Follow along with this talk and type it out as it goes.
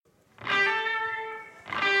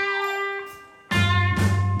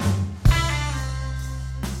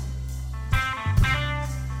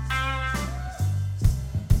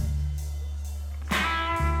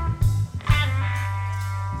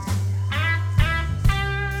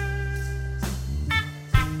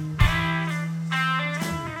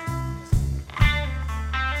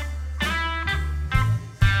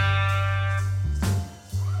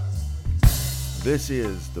This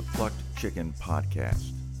is the Plucked Chicken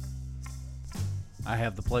Podcast. I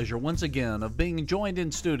have the pleasure once again of being joined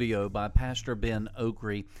in studio by Pastor Ben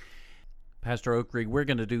Ockree. Pastor Ockree, we're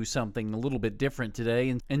going to do something a little bit different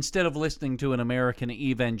today. Instead of listening to an American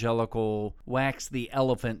evangelical wax the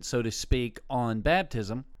elephant, so to speak, on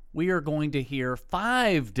baptism, we are going to hear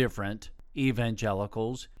 5 different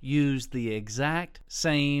evangelicals use the exact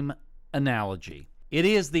same analogy. It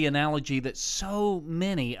is the analogy that so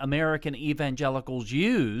many American evangelicals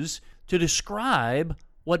use to describe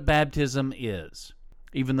what baptism is.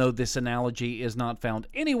 Even though this analogy is not found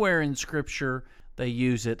anywhere in Scripture, they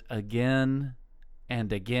use it again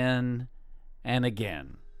and again and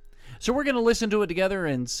again. So we're going to listen to it together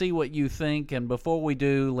and see what you think. And before we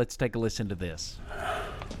do, let's take a listen to this.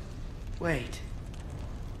 Wait.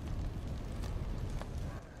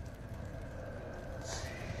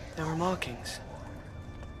 There were markings.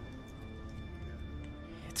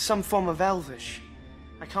 It's some form of Elvish.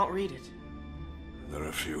 I can't read it. There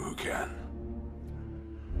are few who can.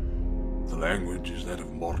 The language is that of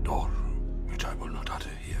Mordor, which I will not utter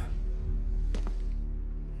here.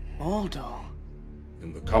 Mordor?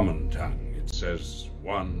 In the common tongue, it says,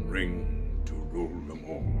 one ring to rule them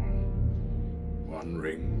all. One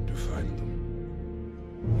ring to find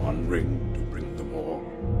them. One ring to bring them all.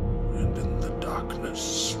 And in the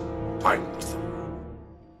darkness, bind them.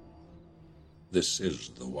 This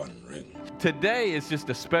is the One Ring. Today is just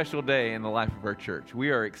a special day in the life of our church. We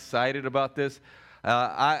are excited about this.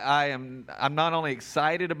 I'm not only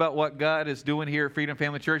excited about what God is doing here at Freedom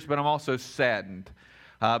Family Church, but I'm also saddened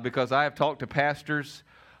because I have talked to pastors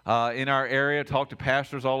in our area, talked to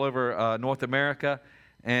pastors all over North America,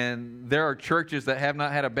 and there are churches that have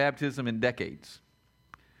not had a baptism in decades.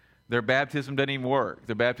 Their baptism doesn't even work.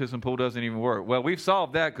 Their baptism pool doesn't even work. Well, we've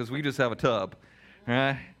solved that because we just have a tub,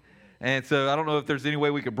 right? And so I don't know if there's any way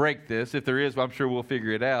we could break this. If there is, I'm sure we'll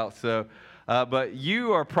figure it out. So, but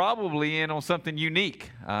you are probably in on something unique.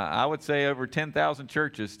 I would say over 10,000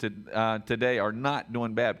 churches today are not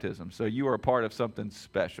doing baptism. So you are a part of something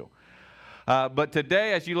special. But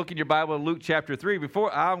today, as you look in your Bible, Luke chapter 3,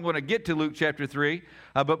 before I'm going to get to Luke chapter 3,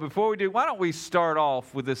 but before we do, why don't we start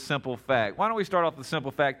off with this simple fact? Why don't we start off with the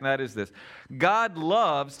simple fact, and that is this. God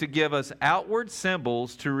loves to give us outward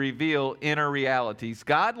symbols to reveal inner realities.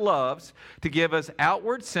 God loves to give us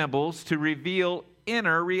outward symbols to reveal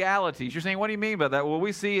inner realities. You're saying, what do you mean by that? Well,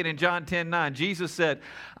 we see it in John 10:9. Jesus said,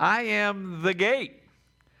 I am the gate.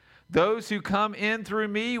 Those who come in through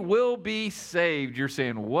me will be saved. You're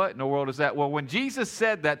saying, what in the world is that? Well, when Jesus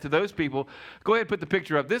said that to those people, go ahead and put the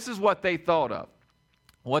picture up. This is what they thought of.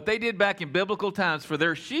 What they did back in biblical times for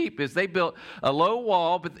their sheep is they built a low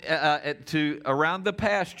wall around the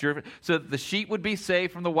pasture so that the sheep would be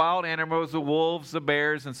safe from the wild animals, the wolves, the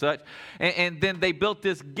bears, and such. And then they built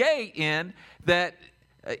this gate in that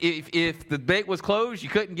if the gate was closed, you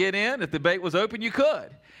couldn't get in. If the gate was open, you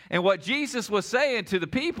could. And what Jesus was saying to the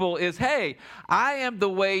people is, hey, I am the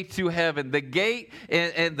way to heaven. The gate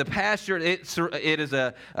and the pasture, it is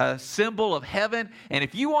a symbol of heaven. And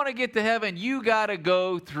if you want to get to heaven, you got to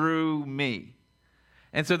go through me.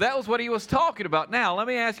 And so that was what he was talking about. Now, let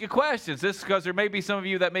me ask you questions. This is because there may be some of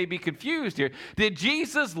you that may be confused here. Did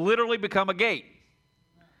Jesus literally become a gate?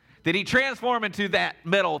 Did he transform into that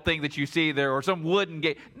metal thing that you see there or some wooden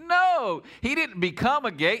gate? No, he didn't become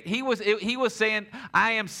a gate. He was saying,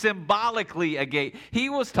 I am symbolically a gate. He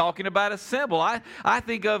was talking about a symbol. I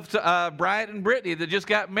think of Bryant and Brittany that just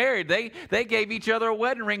got married. They gave each other a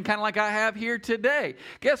wedding ring kind of like I have here today.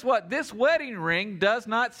 Guess what? This wedding ring does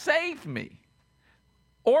not save me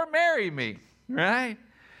or marry me, right?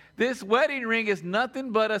 This wedding ring is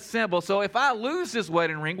nothing but a symbol. So if I lose this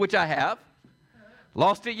wedding ring, which I have,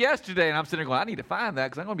 lost it yesterday, and I'm sitting there going, I need to find that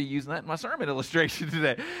because I'm going to be using that in my sermon illustration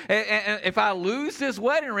today. And if I lose this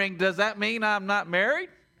wedding ring, does that mean I'm not married?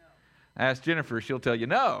 No. Ask Jennifer. She'll tell you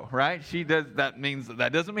no, right? That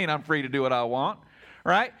doesn't mean I'm free to do what I want,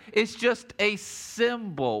 right? It's just a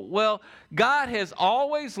symbol. Well, God has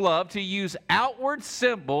always loved to use outward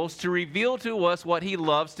symbols to reveal to us what he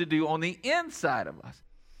loves to do on the inside of us.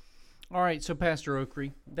 All right, so Pastor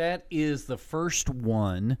Ockree, that is the first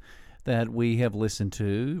one that we have listened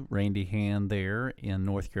to, Randy Hand there in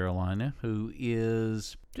North Carolina, who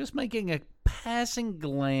is just making a passing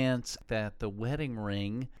glance that the wedding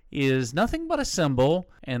ring is nothing but a symbol,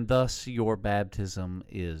 and thus your baptism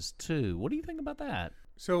is too. What do you think about that?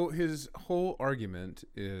 So his whole argument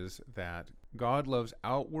is that God loves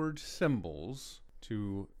outward symbols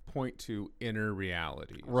to point to inner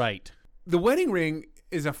realities. Right. The wedding ring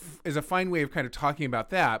is a fine way of kind of talking about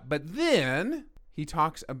that, but then he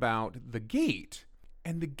talks about the gate.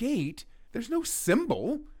 And the gate, there's no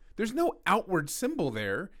symbol. There's no outward symbol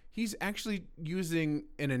there. He's actually using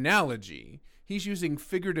an analogy. He's using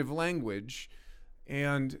figurative language,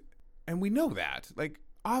 and we know that. Like,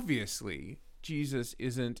 obviously, Jesus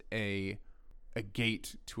isn't a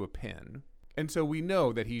gate to a pen. And so we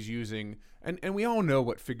know that he's using, and we all know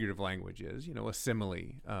what figurative language is, a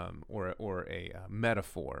simile or a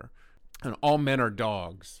metaphor. And all men are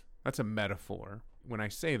dogs. That's a metaphor. When I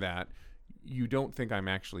say that, you don't think I'm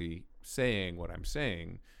actually saying what I'm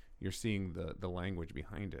saying. You're seeing the language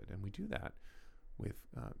behind it. And we do that with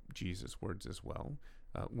Jesus' words as well,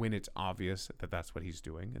 when it's obvious that that's what he's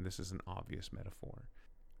doing, and this is an obvious metaphor.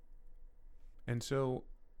 And so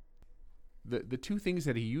the two things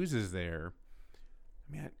that he uses there,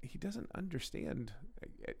 he doesn't understand,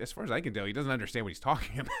 as far as I can tell, he doesn't understand what he's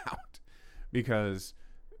talking about, because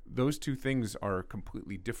those two things are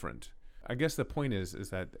completely different. I guess the point is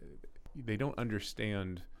that they don't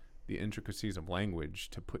understand the intricacies of language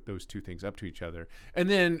to put those two things up to each other. And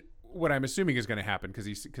then what I'm assuming is going to happen, because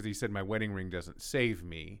he said my wedding ring doesn't save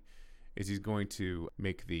me, is he's going to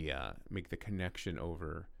make the connection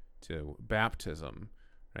over to baptism,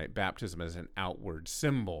 right? Baptism as an outward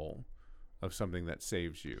symbol of something that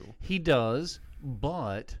saves you. He does,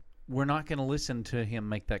 but we're not going to listen to him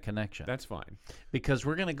make that connection. That's fine. Because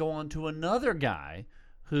we're going to go on to another guy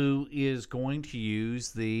who is going to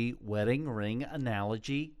use the wedding ring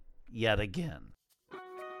analogy yet again.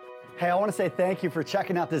 Hey, I want to say thank you for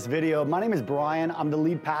checking out this video. My name is Brian. I'm the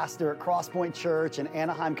lead pastor at Crosspoint Church in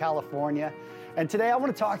Anaheim, California. And today I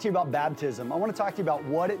want to talk to you about baptism. I want to talk to you about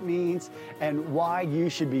what it means and why you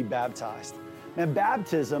should be baptized. Now,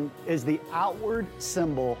 baptism is the outward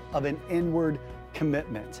symbol of an inward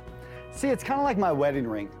commitment. See, it's kind of like my wedding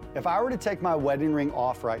ring. If I were to take my wedding ring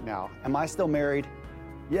off right now, am I still married?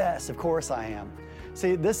 Yes, of course I am.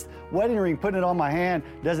 See, this wedding ring, putting it on my hand,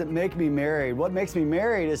 doesn't make me married. What makes me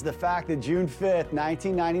married is the fact that June 5th,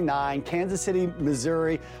 1999, Kansas City,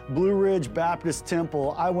 Missouri, Blue Ridge Baptist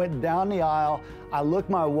Temple, I went down the aisle, I looked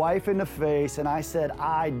my wife in the face, and I said,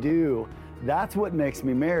 I do. That's what makes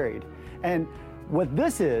me married. And what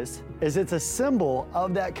this is it's a symbol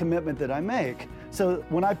of that commitment that I make. So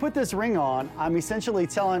when I put this ring on, I'm essentially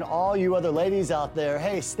telling all you other ladies out there,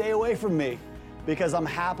 hey, stay away from me, because I'm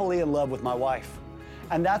happily in love with my wife.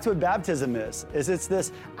 And that's what baptism is it's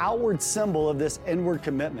this outward symbol of this inward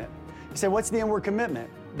commitment. You say, what's the inward commitment?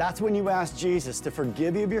 That's when you ask Jesus to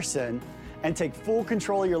forgive you of your sin and take full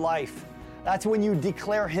control of your life. That's when you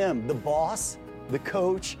declare him the boss, the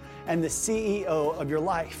coach, and the CEO of your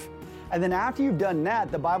life. And then after you've done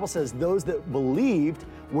that, the Bible says those that believed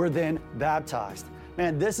were then baptized.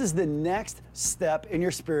 Man, this is the next step in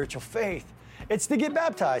your spiritual faith. It's to get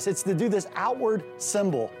baptized. It's to do this outward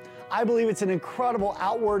symbol. I believe it's an incredible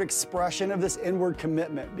outward expression of this inward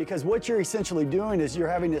commitment, because what you're essentially doing is you're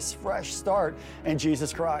having this fresh start in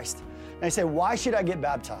Jesus Christ. And I say, why should I get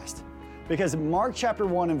baptized? Because Mark chapter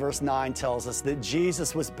 1 and verse 9 tells us that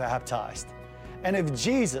Jesus was baptized. And if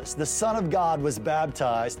Jesus, the Son of God, was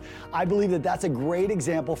baptized, I believe that that's a great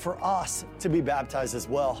example for us to be baptized as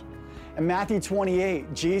well. In Matthew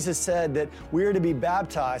 28, Jesus said that we are to be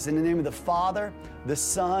baptized in the name of the Father, the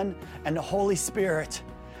Son, and the Holy Spirit.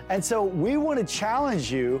 And so we want to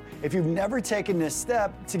challenge you, if you've never taken this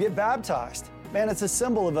step, to get baptized. Man, it's a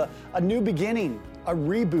symbol of a new beginning, a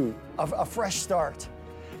reboot, a fresh start.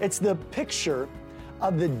 It's the picture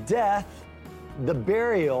of the death, the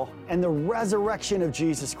burial, and the resurrection of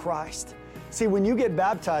Jesus Christ. See, when you get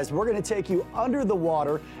baptized, we're going to take you under the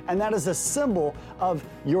water, and that is a symbol of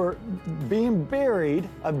your being buried,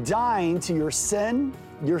 of dying to your sin,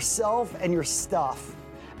 yourself, and your stuff,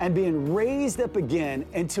 and being raised up again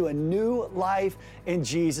into a new life in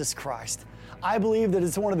Jesus Christ. I believe that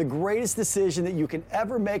it's one of the greatest decisions that you can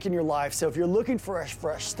ever make in your life. So if you're looking for a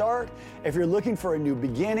fresh start, if you're looking for a new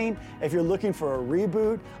beginning, if you're looking for a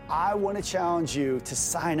reboot, I want to challenge you to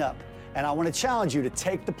sign up. And I want to challenge you to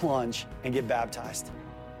take the plunge and get baptized.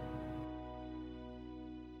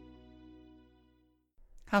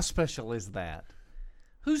 How special is that?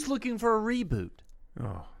 Who's looking for a reboot?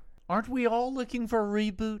 Oh, Aren't we all looking for a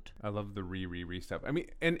reboot? I love the re stuff. I mean,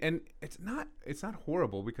 and it's not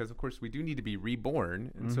horrible, because of course we do need to be reborn,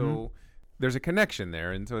 and so there's a connection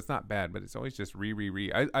there, and so it's not bad, but it's always just re.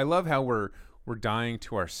 I love how we're dying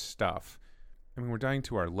to our stuff. I mean, we're dying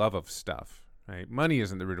to our love of stuff, right? Money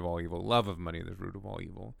isn't the root of all evil. Love of money is the root of all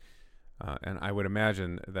evil. And I would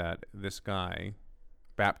imagine that this guy,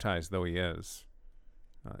 baptized though he is,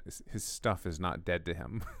 his stuff is not dead to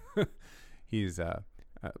him. He's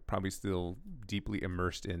probably still deeply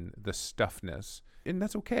immersed in the stuffness. And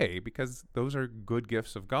that's okay, because those are good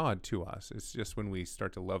gifts of God to us. It's just when we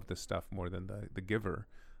start to love the stuff more than the giver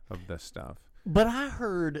of this stuff. But I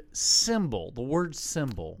heard symbol, the word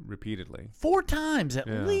symbol, Repeatedly. 4 times at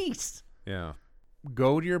Yeah. least. Yeah.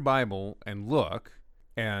 Go to your Bible and look,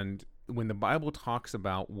 and when the Bible talks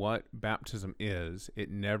about what baptism is,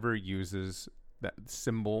 it never uses that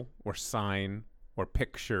symbol or sign or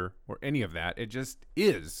picture or any of that. It just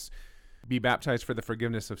is. Be baptized for the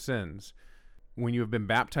forgiveness of sins. When you have been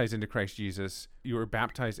baptized into Christ Jesus, you are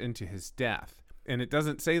baptized into his death. And it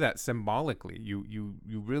doesn't say that symbolically. You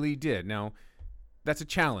really did. Now, that's a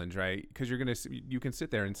challenge, right? Because you can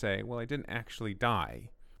sit there and say, well, I didn't actually die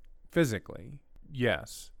physically.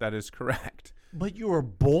 Yes, that is correct. But you were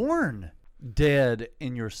born dead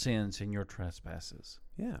in your sins and your trespasses.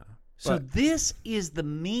 Yeah. So this is the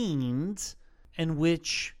means in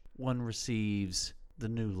which one receives the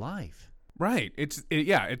new life. Right. It's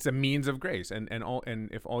a means of grace. And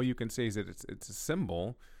if all you can say is that it's a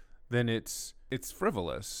symbol, then it's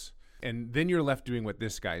frivolous. And then you're left doing what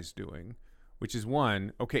this guy's doing, which is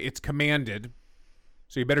it's commanded,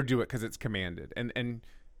 so you better do it because it's commanded. And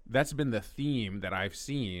that's been the theme that I've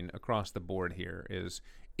seen across the board here is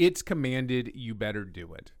it's commanded, you better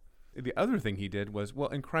do it. The other thing he did was,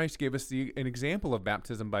 and Christ gave us an example of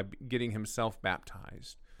baptism by getting himself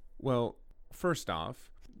baptized. Well, first off,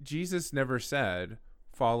 Jesus never said,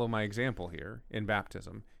 follow my example here in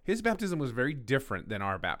baptism. His baptism was very different than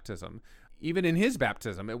our baptism. Even in his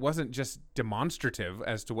baptism, it wasn't just demonstrative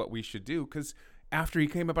as to what we should do, because after he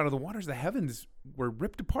came up out of the waters, the heavens were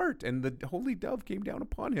ripped apart and the holy dove came down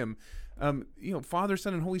upon him. Father,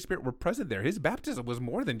 Son, and Holy Spirit were present there. His baptism was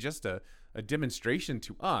more than just a demonstration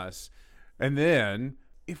to us. And then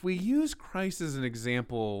if we use Christ as an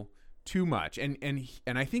example too much, and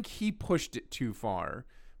I think he pushed it too far,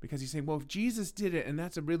 because he's saying, well, if Jesus did it, and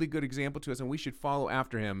that's a really good example to us, and we should follow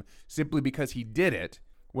after him simply because he did it.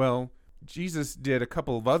 Well, Jesus did a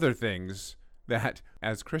couple of other things that,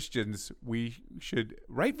 as Christians, we should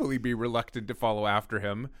rightfully be reluctant to follow after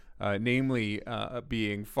him, namely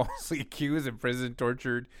being falsely accused, imprisoned,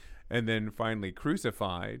 tortured, and then finally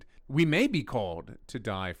crucified. We may be called to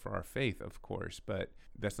die for our faith, of course, but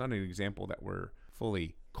that's not an example that we're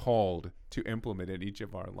fully called to implement in each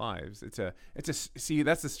of our lives. See,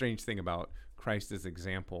 that's the strange thing about Christ as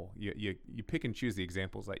example. You pick and choose the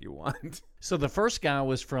examples that you want. So the first guy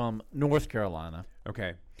was from North Carolina.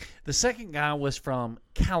 Okay. The second guy was from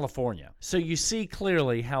California. So you see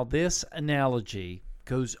clearly how this analogy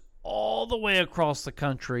goes all the way across the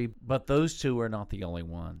country, but those two are not the only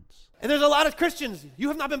ones. And there's a lot of Christians. You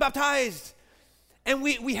have not been baptized. And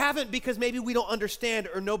we haven't because maybe we don't understand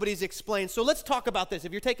or nobody's explained. So let's talk about this.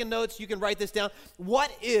 If you're taking notes, you can write this down.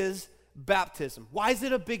 What is baptism? Why is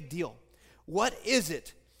it a big deal? What is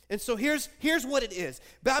it? And so here's what it is.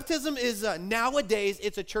 Baptism is, nowadays,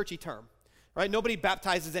 it's a churchy term, right? Nobody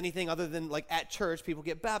baptizes anything other than like at church, people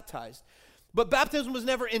get baptized. But baptism was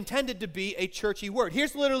never intended to be a churchy word.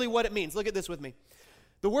 Here's literally what it means. Look at this with me.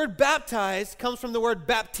 The word baptize comes from the word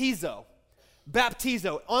baptizo.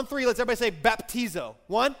 Baptizo. On 3, let's everybody say baptizo.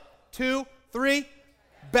 1, 2, 3.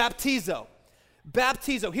 Baptizo.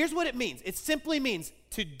 Baptizo. Here's what it means. It simply means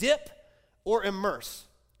to dip or immerse.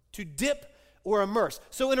 To dip or immerse.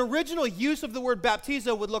 So an original use of the word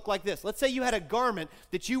baptizo would look like this. Let's say you had a garment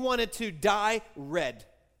that you wanted to dye red.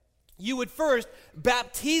 You would first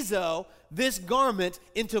baptizo this garment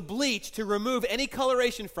into bleach to remove any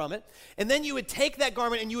coloration from it, and then you would take that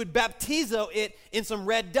garment and you would baptizo it in some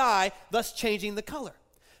red dye, thus changing the color.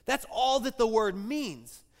 That's all that the word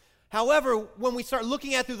means. However, when we start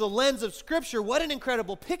looking at through the lens of Scripture, what an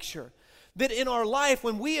incredible picture. That in our life,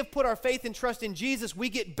 when we have put our faith and trust in Jesus, we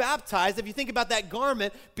get baptized. If you think about that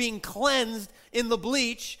garment being cleansed in the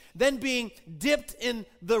bleach, then being dipped in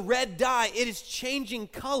the red dye, it is changing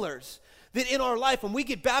colors. That in our life, when we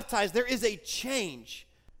get baptized, there is a change.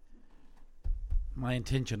 My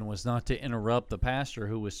intention was not to interrupt the pastor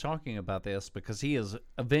who was talking about this because he is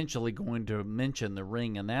eventually going to mention the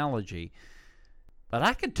ring analogy. But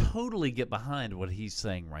I could totally get behind what he's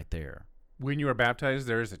saying right there. When you are baptized,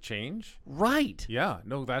 there is a change? Right. Yeah,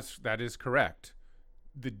 no, that is correct.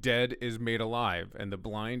 The dead is made alive, and the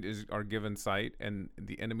blind are given sight, and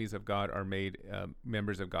the enemies of God are made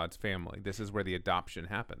members of God's family. This is where the adoption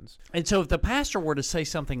happens. And so if the pastor were to say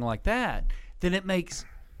something like that, then it makes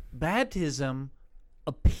baptism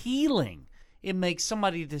appealing. It makes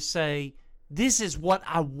somebody to say, this is what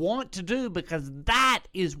I want to do because that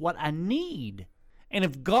is what I need. And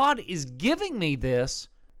if God is giving me this,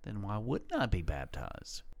 then why wouldn't I be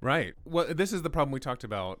baptized? Right. Well, this is the problem we talked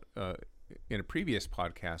about in a previous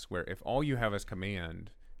podcast, where if all you have is command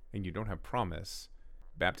and you don't have promise,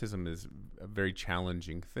 baptism is a very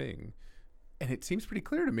challenging thing. And it seems pretty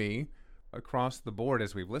clear to me across the board,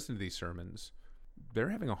 as we've listened to these sermons, they're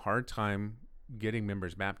having a hard time getting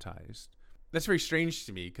members baptized. That's very strange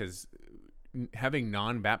to me, because having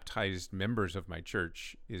non-baptized members of my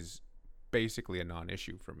church is basically a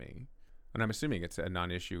non-issue for me. And I'm assuming it's a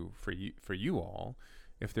non-issue for you all.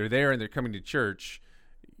 If they're there and they're coming to church,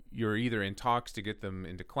 you're either in talks to get them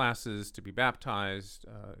into classes, to be baptized,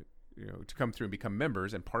 to come through and become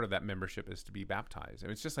members, and part of that membership is to be baptized.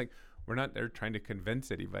 And it's just like, we're not there trying to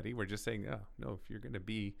convince anybody. We're just saying, oh, no, if you're going to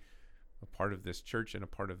be a part of this church and a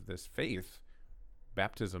part of this faith,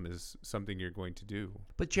 baptism is something you're going to do.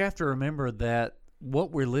 But you have to remember that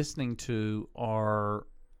what we're listening to are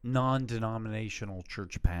non-denominational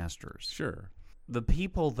church pastors. Sure. The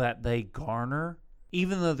people that they garner,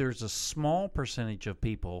 even though there's a small percentage of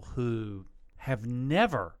people who have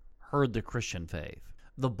never heard the Christian faith,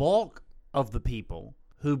 the bulk of the people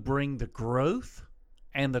who bring the growth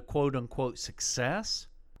and the quote-unquote success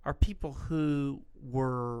are people who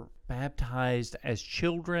were baptized as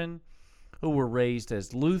children, who were raised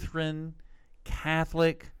as Lutheran,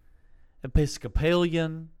 Catholic,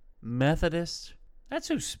 Episcopalian, Methodist. That's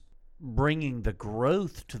who's bringing the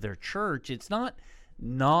growth to their church. It's not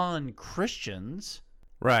non-Christians.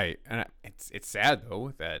 Right. And it's sad,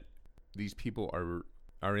 though, that these people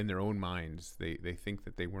are in their own minds. They think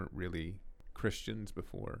that they weren't really Christians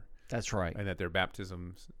before. That's right. And that their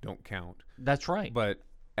baptisms don't count. That's right. But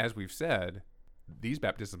as we've said, these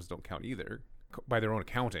baptisms don't count either by their own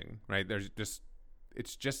accounting, right?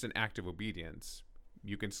 It's just an act of obedience.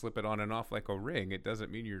 You can slip it on and off like a ring. It doesn't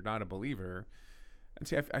mean you're not a believer. And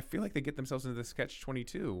see, I feel like they get themselves into this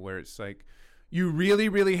catch-22 where it's like, you really,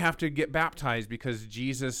 really have to get baptized because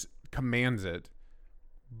Jesus commands it.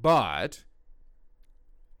 But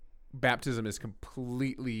baptism is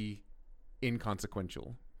completely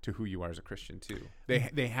inconsequential to who you are as a Christian too.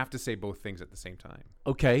 They have to say both things at the same time.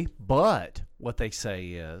 Okay, but what they say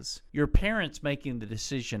is your parents making the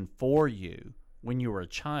decision for you when you were a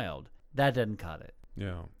child, that doesn't cut it.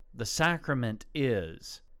 Yeah. The sacrament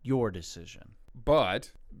is your decision.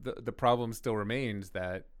 But the problem still remains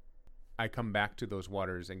that I come back to those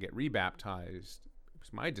waters and get rebaptized. It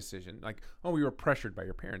was my decision. Like, oh, you were pressured by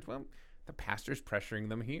your parents. Well, the pastor's pressuring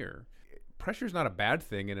them here. Pressure is not a bad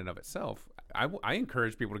thing in and of itself. I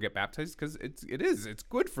encourage people to get baptized because it's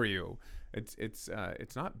good for you. It's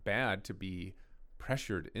not bad to be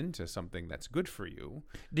pressured into something that's good for you.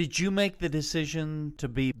 Did you make the decision to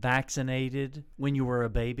be vaccinated when you were a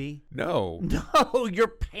baby? No. No, your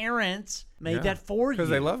parents made that for you.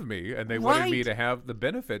 Because they love me and they wanted me to have the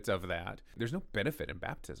benefits of that. There's no benefit in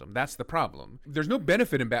baptism. That's the problem. There's no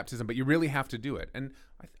benefit in baptism, but you really have to do it. And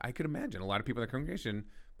I could imagine a lot of people in the congregation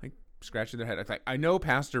like scratching their head. It's like, I know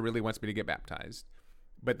pastor really wants me to get baptized.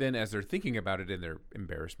 But then as they're thinking about it in their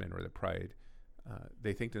embarrassment or their pride,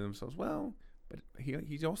 they think to themselves, well, but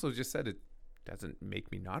he also just said it doesn't make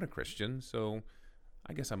me not a Christian, so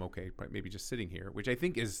I guess I'm okay, maybe just sitting here, which I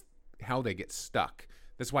think is how they get stuck.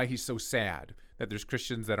 That's why he's so sad that there's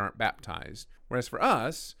Christians that aren't baptized. Whereas for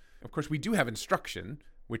us, of course, we do have instruction,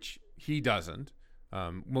 which he doesn't.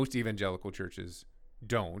 Most evangelical churches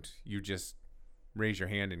don't. You just raise your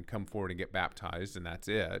hand and come forward and get baptized, and that's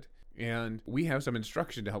it. And we have some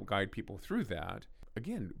instruction to help guide people through that.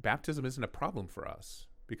 Again, baptism isn't a problem for us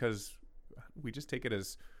because we just take it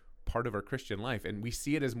as part of our Christian life, and we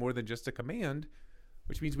see it as more than just a command,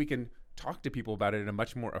 which means we can talk to people about it in a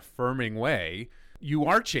much more affirming way. You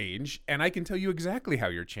are changed, and I can tell you exactly how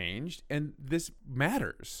you're changed, and this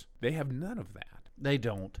matters. They have none of that. They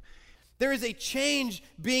don't. There is a change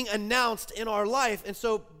being announced in our life, and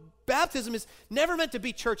so baptism is never meant to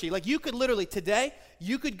be churchy. Like you could literally today,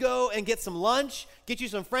 you could go and get some lunch, get you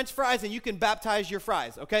some French fries, and you can baptize your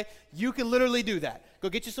fries, okay? You can literally do that. Go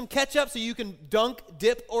get you some ketchup so you can dunk,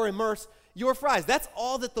 dip, or immerse your fries. That's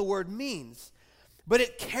all that the word means. But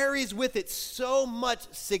it carries with it so much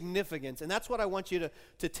significance, and that's what I want you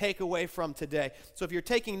to take away from today. So if you're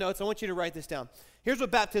taking notes, I want you to write this down. Here's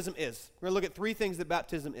what baptism is. We're going to look at 3 things that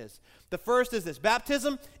baptism is. The first is this.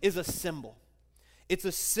 Baptism is a symbol. It's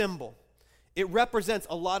a symbol. It represents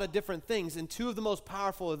a lot of different things, and 2 of the most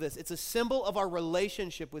powerful are this. It's a symbol of our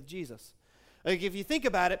relationship with Jesus. Like if you think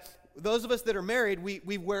about it, those of us that are married,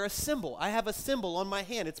 we wear a symbol. I have a symbol on my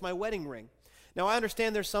hand. It's my wedding ring. Now, I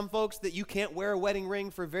understand there's some folks that you can't wear a wedding ring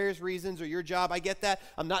for various reasons or your job. I get that.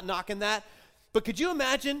 I'm not knocking that. But could you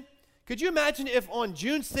imagine if on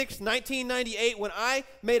June 6, 1998, when I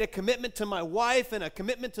made a commitment to my wife and a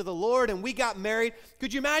commitment to the Lord and we got married,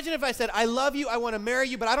 could you imagine if I said, I love you, I want to marry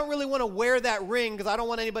you, but I don't really want to wear that ring because I don't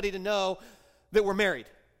want anybody to know that we're married?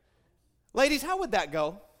 Ladies, how would that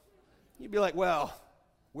go? You'd be like, well,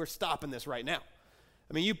 we're stopping this right now.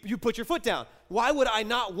 I mean, you put your foot down. Why would I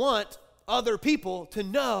not want other people to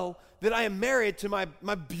know that I am married to my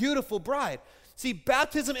beautiful bride? See,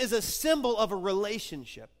 baptism is a symbol of a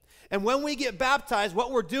relationship. And when we get baptized,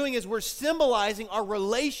 what we're doing is we're symbolizing our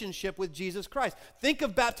relationship with Jesus Christ. Think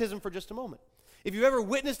of baptism for just a moment. If you've ever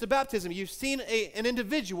witnessed a baptism, you've seen an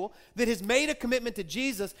individual that has made a commitment to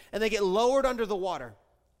Jesus and they get lowered under the water.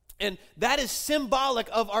 And that is symbolic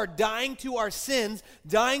of our dying to our sins,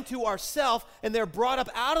 dying to ourself, and they're brought up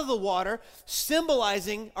out of the water,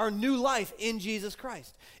 symbolizing our new life in Jesus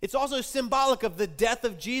Christ. It's also symbolic of the death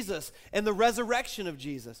of Jesus and the resurrection of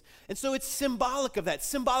Jesus. And so it's symbolic of that,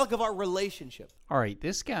 symbolic of our relationship. All right,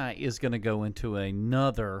 this guy is going to go into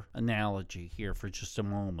another analogy here for just a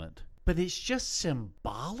moment. But it's just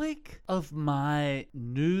symbolic of my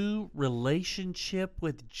new relationship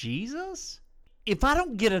with Jesus? If I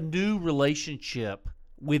don't get a new relationship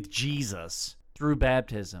with Jesus through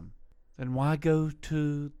baptism, then why go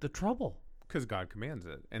to the trouble? Because God commands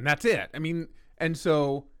it. And that's it. I mean, and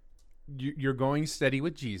so you're going steady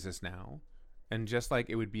with Jesus now. And just like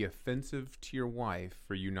it would be offensive to your wife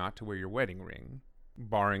for you not to wear your wedding ring,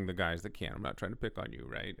 barring the guys that can. I'm not trying to pick on you,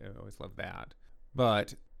 right? I always love that.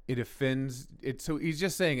 But it offends it. So he's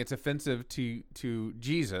just saying it's offensive to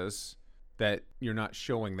Jesus that you're not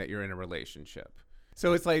showing that you're in a relationship.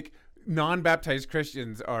 So it's like non-baptized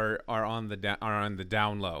Christians are on the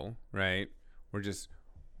down low, right?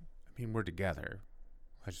 We're together.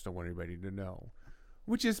 I just don't want anybody to know,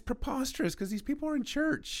 which is preposterous because these people are in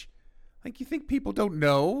church. Like, you think people don't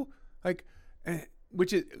know? Like,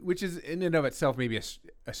 which is in and of itself maybe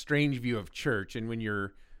a strange view of church. And when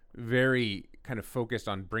you're very kind of focused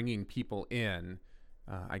on bringing people in,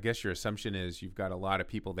 I guess your assumption is you've got a lot of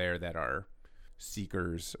people there that are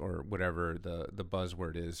seekers or whatever the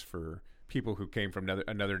buzzword is for people who came from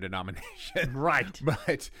another denomination. Right.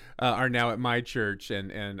 But are now at my church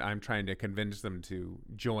and I'm trying to convince them to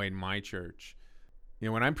join my church. You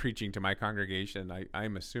know, when I'm preaching to my congregation,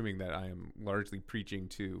 I'm assuming that I am largely preaching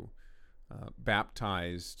to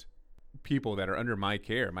baptized people that are under my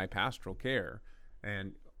care, my pastoral care.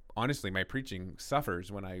 And honestly, my preaching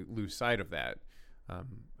suffers when I lose sight of that.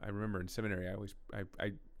 I remember in seminary,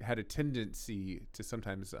 I had a tendency to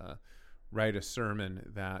sometimes write a sermon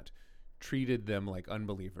that treated them like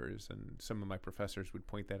unbelievers, and some of my professors would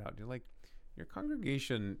point that out. They're like, your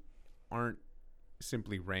congregation aren't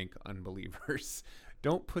simply rank unbelievers.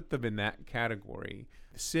 Don't put them in that category.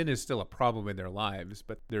 Sin is still a problem in their lives,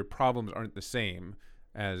 but their problems aren't the same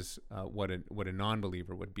as what a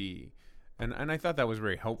non-believer would be. And I thought that was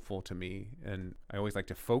very helpful to me, and I always like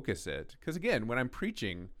to focus it. Because again, when I'm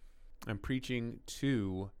preaching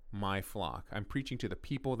to my flock. I'm preaching to the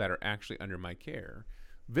people that are actually under my care.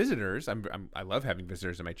 Visitors, I love having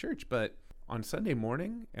visitors in my church, but on Sunday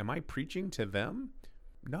morning, am I preaching to them?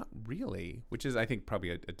 Not really, which is, I think,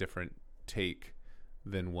 probably a different take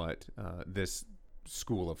than what this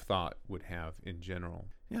school of thought would have in general.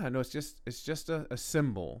 Yeah, no, it's just a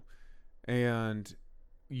symbol, and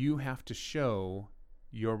you have to show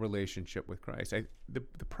your relationship with Christ.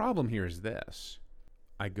 The problem here is this.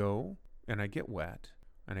 I go and I get wet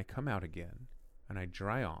and I come out again and I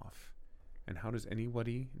dry off. And how does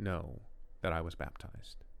anybody know that I was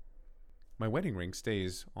baptized? My wedding ring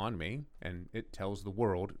stays on me and it tells the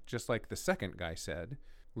world, just like the second guy said,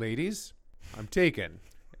 ladies, I'm taken.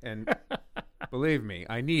 And believe me,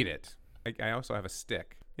 I need it. I also have a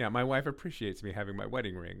stick. Yeah, my wife appreciates me having my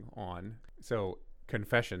wedding ring on. So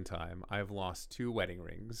confession time. I've lost 2 wedding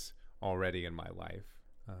rings already in my life.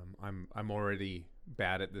 I'm already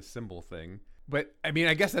bad at this symbol thing. But I mean,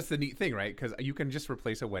 I guess that's the neat thing, right? Because you can just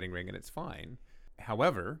replace a wedding ring and it's fine.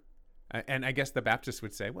 However, and I guess the Baptists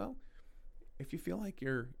would say, well, if you feel like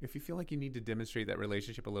you need to demonstrate that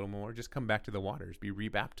relationship a little more, just come back to the waters, be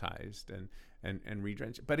rebaptized and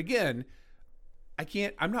re-drenched. But again,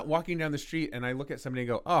 I'm not walking down the street and I look at somebody and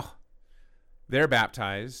go, oh, they're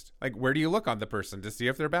baptized. Like, where do you look on the person to see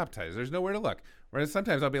if they're baptized? There's nowhere to look. Whereas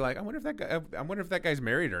sometimes I'll be like, I wonder if that guy's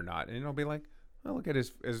married or not. And I'll be like, I'll look at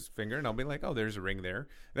his finger and I'll be like, oh, there's a ring there.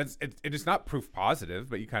 It's not proof positive,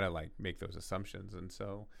 but you kind of like make those assumptions. And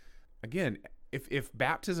so, again, if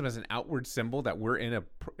baptism is an outward symbol that we're in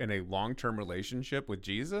a long-term relationship with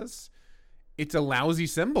Jesus, it's a lousy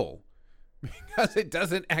symbol because it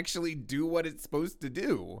doesn't actually do what it's supposed to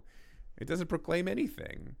do. It doesn't proclaim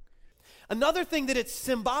anything. Another thing that it's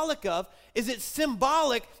symbolic of is it's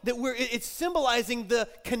symbolizing the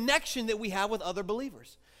connection that we have with other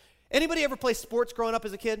believers. Anybody ever play sports growing up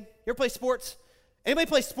as a kid? You ever play sports? Anybody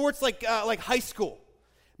play sports like high school?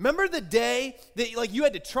 Remember the day that like you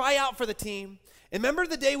had to try out for the team? And remember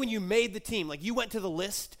the day when you made the team? Like you went to the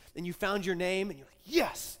list and you found your name and you're like,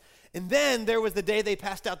 yes. And then there was the day they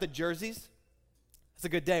passed out the jerseys. That's a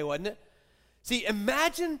good day, wasn't it? See,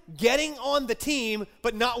 imagine getting on the team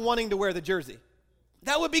but not wanting to wear the jersey.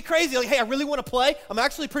 That would be crazy. Like, hey, I really want to play. I'm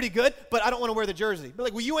actually pretty good, but I don't want to wear the jersey. But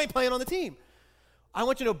like, well, you ain't playing on the team. I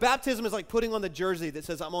want you to know baptism is like putting on the jersey that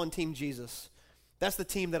says I'm on Team Jesus. That's the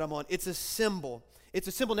team that I'm on. It's a symbol. It's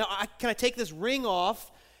a symbol. Now, can I take this ring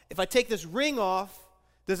off? If I take this ring off,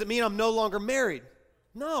 does it mean I'm no longer married?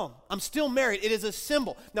 No, I'm still married. It is a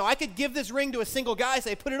symbol. Now, I could give this ring to a single guy,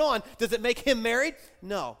 say, put it on. Does it make him married?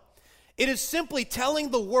 No. It is simply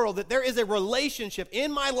telling the world that there is a relationship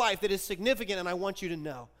in my life that is significant, and I want you to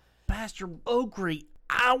know. Pastor Ockree,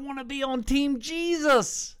 I want to be on Team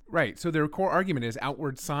Jesus. Right. So their core argument is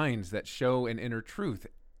outward signs that show an inner truth.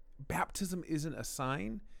 Baptism isn't a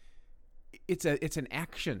sign. It's an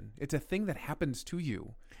action. It's a thing that happens to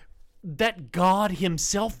you. That God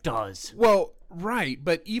himself does. Well, right,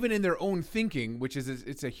 but even in their own thinking, which is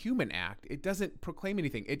it's a human act, it doesn't proclaim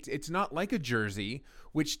anything. It's not like a jersey,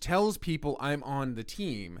 which tells people I'm on the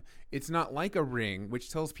team. It's not like a ring,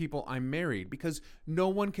 which tells people I'm married, because no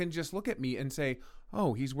one can just look at me and say,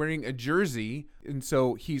 oh, he's wearing a jersey, and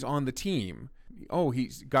so he's on the team. Oh,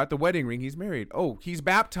 he's got the wedding ring, he's married. Oh, he's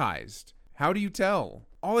baptized. How do you tell?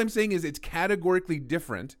 All I'm saying is it's categorically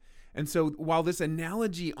different. And so while this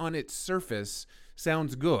analogy on its surface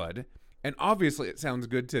sounds good, and obviously it sounds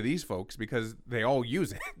good to these folks because they all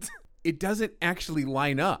use it, it doesn't actually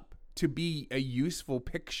line up to be a useful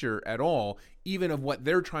picture at all, even of what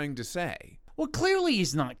they're trying to say. Well, clearly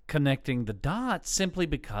he's not connecting the dots simply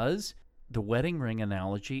because the wedding ring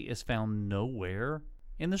analogy is found nowhere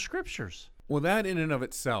in the scriptures. Well, that in and of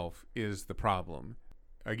itself is the problem.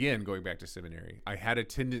 Again, going back to seminary, I had a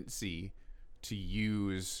tendency to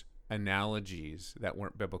use analogies that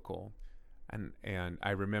weren't biblical. And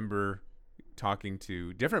I remember talking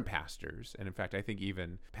to different pastors, and in fact, I think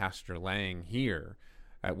even Pastor Lang here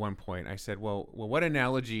at one point, I said, well, what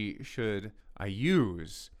analogy should I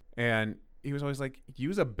use? And he was always like,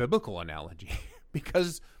 use a biblical analogy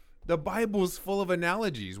because the Bible's full of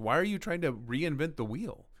analogies. Why are you trying to reinvent the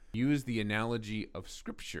wheel? Use the analogy of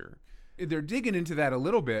Scripture. They're digging into that a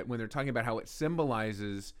little bit when they're talking about how it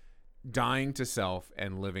symbolizes dying to self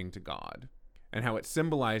and living to God, and how it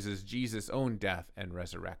symbolizes Jesus' own death and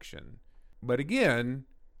resurrection. But again,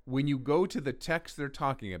 when you go to the text they're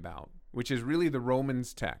talking about, which is really the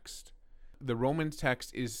Romans text, the Romans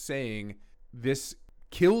text is saying, this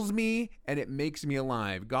kills me and it makes me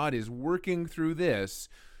alive. God is working through this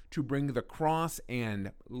to bring the cross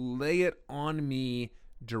and lay it on me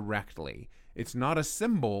directly. It's not a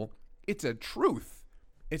symbol, it's a truth.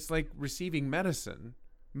 It's like receiving medicine.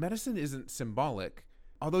 Medicine isn't symbolic,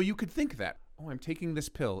 although you could think that. Oh, I'm taking this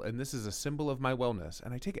pill, and this is a symbol of my wellness,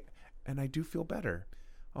 and I take it, and I do feel better.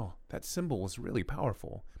 Oh, that symbol was really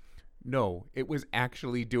powerful. No, it was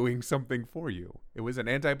actually doing something for you. It was an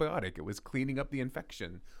antibiotic. It was cleaning up the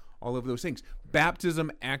infection, all of those things. Baptism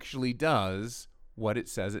actually does what it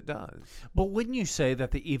says it does. But wouldn't you say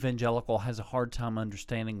that the evangelical has a hard time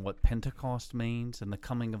understanding what Pentecost means and the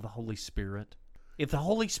coming of the Holy Spirit? If the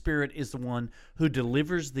Holy Spirit is the one who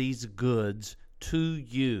delivers these goods to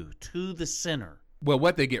you, to the sinner. Well,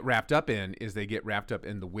 what they get wrapped up in is they get wrapped up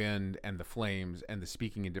in the wind and the flames and the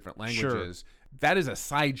speaking in different languages. Sure. That is a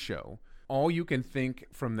sideshow. All you can think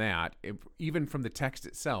from that, even from the text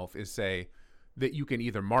itself, is say that you can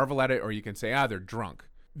either marvel at it or you can say, they're drunk.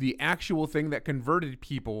 The actual thing that converted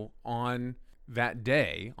people on that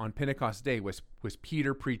day, on Pentecost Day, was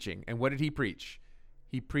Peter preaching. And what did he preach?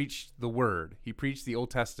 He preached the Word. He preached the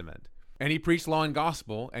Old Testament. And he preached law and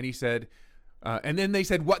gospel, and he said, and then they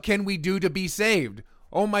said, what can we do to be saved?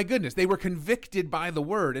 Oh my goodness, they were convicted by the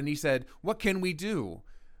Word, and he said, what can we do?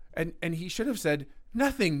 And he should have said,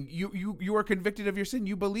 nothing. You are convicted of your sin.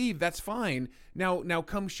 You believe. That's fine. Now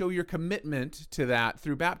come show your commitment to that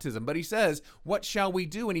through baptism. But he says, what shall we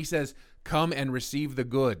do? And he says, come and receive the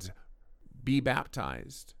goods. Be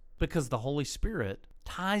baptized. Because the Holy Spirit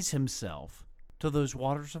ties himself to those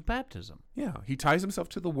waters of baptism. Yeah, he ties himself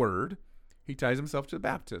to the Word. He ties himself to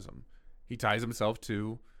baptism. He ties himself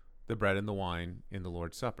to the bread and the wine in the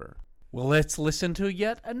Lord's Supper. Well, let's listen to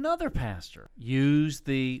yet another pastor use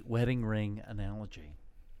the wedding ring analogy.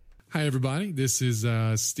 Hi, everybody. This is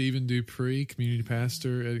Stephen Dupree, community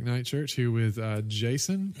pastor at Ignite Church, here with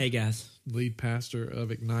Jason. Hey, guys. Lead pastor of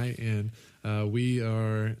Ignite, and we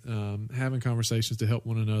are having conversations to help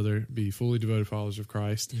one another be fully devoted followers of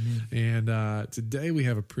Christ. Amen. And today we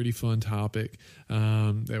have a pretty fun topic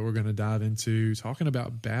that we're going to dive into, talking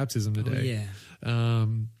about baptism today. Oh, yeah.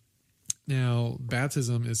 Now,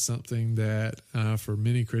 baptism is something that for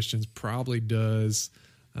many Christians probably does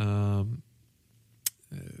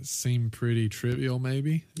seem pretty trivial,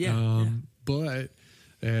 maybe. Yeah. But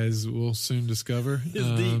as we'll soon discover,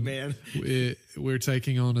 It's deep, man. we're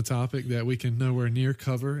taking on a topic that we can nowhere near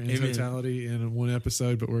cover in Amen. totality in one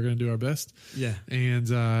episode, but we're going to do our best. Yeah.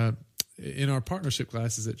 And in our partnership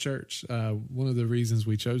classes at church, one of the reasons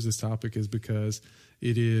we chose this topic is because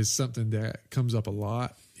it is something that comes up a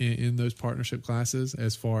lot in those partnership classes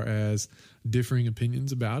as far as differing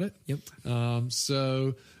opinions about it. Yep.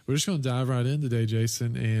 So we're just going to dive right in today,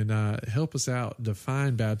 Jason, and help us out,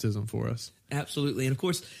 define baptism for us. Absolutely. And of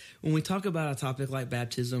course, when we talk about a topic like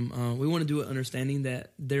baptism, we want to do it understanding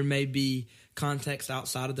that there may be context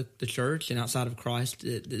outside of the church and outside of Christ.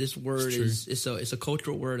 This word it's a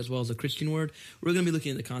cultural word as well as a Christian word. We're going to be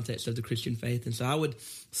looking at the context of the Christian faith. And so I would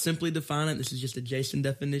simply define it. This is just a Jason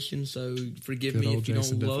definition, so forgive me if you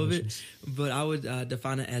don't love it. But I would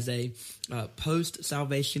define it as a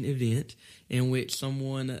post-salvation event in which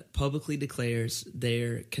someone publicly declares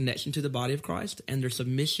their connection to the body of Christ and their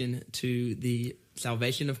submission to the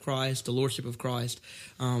salvation of Christ, the lordship of Christ,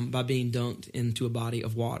 by being dunked into a body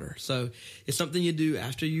of water. So it's something you do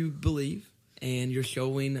after you believe, and you're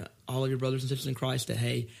showing all of your brothers and sisters in Christ that,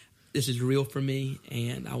 hey, this is real for me,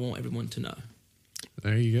 and I want everyone to know.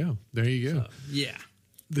 There you go. So, yeah.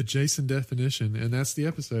 The Jason definition, and that's the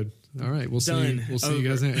episode. All right, we'll Done. see. We'll see you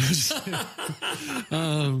guys next.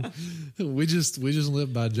 We just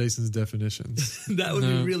live by Jason's definitions. That would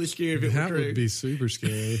be really scary if it were That true. would be super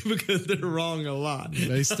scary because they're wrong a lot.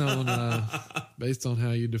 based on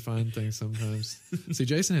how you define things. Sometimes, see,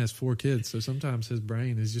 Jason has 4 kids, so sometimes his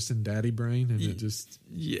brain is just in daddy brain, and it just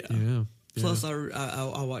yeah. Plus,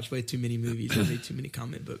 I watch way too many movies. I read too many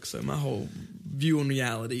comic books, so my whole view on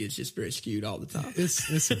reality is just very skewed all the time.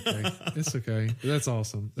 It's okay. It's okay. That's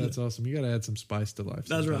awesome. Awesome. You got to add some spice to life.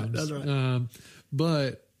 Sometimes. That's right.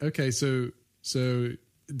 But okay, so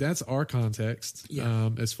that's our context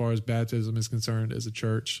as far as baptism is concerned as a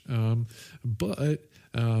church. But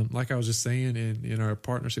like I was just saying, in our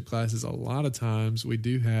partnership classes, a lot of times we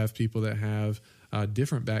do have people that have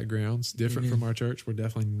different backgrounds, different from our church. We're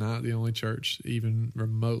definitely not the only church, even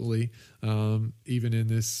remotely, even in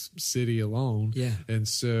this city alone. Yeah. And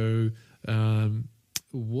so,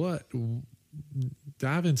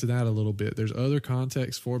 dive into that a little bit. There's other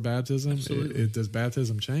contexts for baptism. Absolutely. Does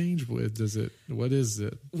baptism change? What is it?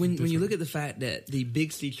 When you look at the fact that the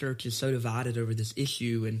Big C church is so divided over this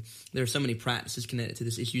issue, and there are so many practices connected to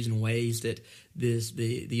this issues in ways that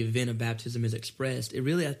the event of baptism is expressed, it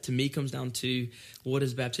really, to me, comes down to what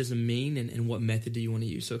does baptism mean and what method do you want to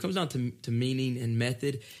use. So it comes down to meaning and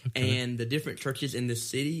method, and the different churches in this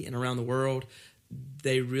city and around the world,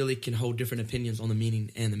 they really can hold different opinions on the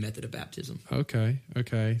meaning and the method of baptism. Okay.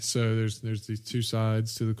 So there's these two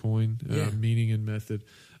sides to the coin, meaning and method.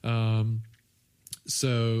 It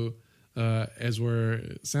sounds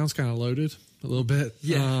kind of loaded a little bit.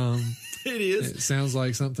 Yeah, it is. It sounds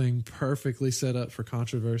like something perfectly set up for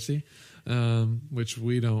controversy, which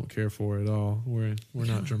we don't care for at all. We're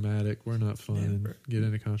not dramatic. We're not fun and get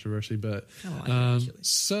into controversy. But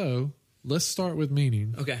so let's start with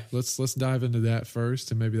meaning. Okay. Let's dive into that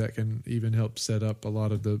first, and maybe that can even help set up a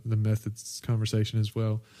lot of the methods conversation as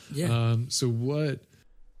well. Yeah. So what...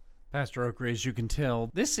 Pastor Ockree, as you can tell,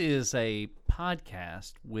 this is a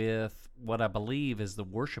podcast with what I believe is the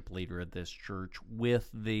worship leader of this church with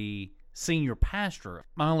the senior pastor.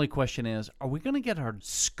 My only question is, are we going to get our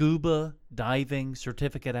scuba diving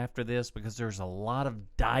certificate after this? Because there's a lot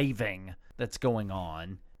of diving that's going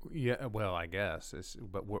on. Yeah, well, I guess.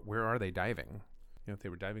 But where are they diving? If they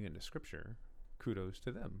were diving into Scripture, kudos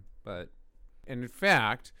to them. But in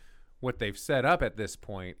fact, what they've set up at this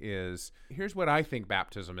point is, here's what I think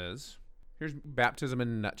baptism is. Here's baptism in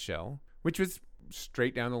a nutshell, which was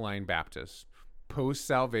straight down the line Baptist,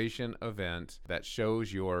 post-salvation event that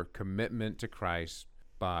shows your commitment to Christ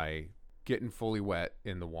by getting fully wet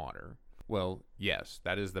in the water. Well, yes,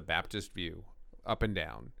 that is the Baptist view, up and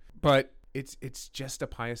down. But it's just a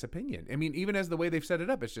pious opinion. I mean, even as the way they've set it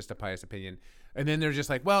up, it's just a pious opinion. And then they're just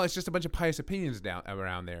like, well, it's just a bunch of pious opinions down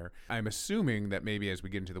around there. I'm assuming that maybe as we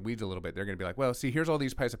get into the weeds a little bit, they're going to be like, well, see, here's all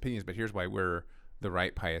these pious opinions, but here's why we're the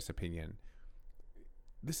right pious opinion.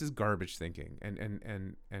 This is garbage thinking.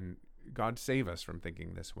 And God save us from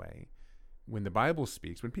thinking this way. When the Bible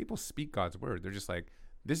speaks, when people speak God's word, they're just like,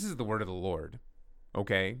 this is the word of the Lord.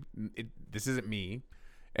 Okay? This isn't me.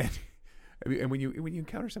 And when you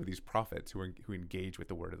encounter some of these prophets who engage with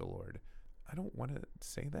the word of the Lord, I don't want to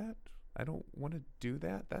say that. I don't want to do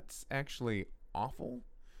that. That's actually awful.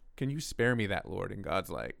 Can you spare me that, Lord? And God's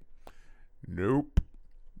like, nope.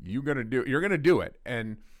 You're gonna do it.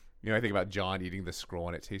 And I think about John eating the scroll,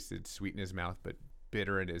 and it tasted sweet in his mouth, but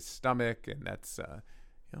bitter in his stomach. And that's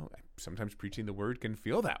sometimes preaching the word can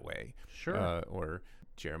feel that way. Sure. Or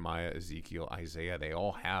Jeremiah, Ezekiel, Isaiah, they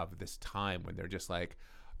all have this time when they're just like,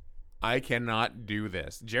 I cannot do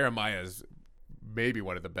this. Jeremiah's maybe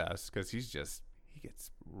one of the best because he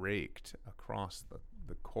gets raked across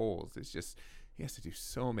the coals. It's just, he has to do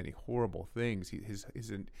so many horrible things.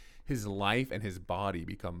 His life and his body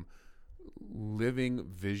become living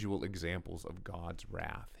visual examples of God's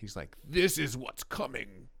wrath. He's like, this is what's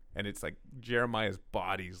coming. And it's like Jeremiah's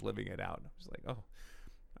body's living it out. I'm just like, oh,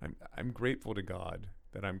 I'm grateful to God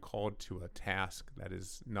that I'm called to a task that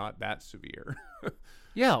is not that severe.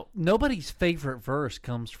 Yeah, nobody's favorite verse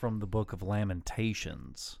comes from the book of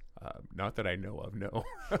Lamentations. Not that I know of, no.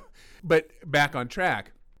 But back on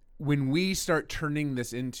track, when we start turning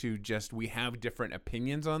this into just we have different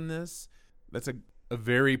opinions on this, that's a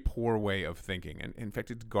very poor way of thinking. And in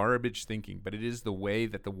fact, it's garbage thinking, but it is the way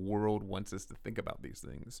that the world wants us to think about these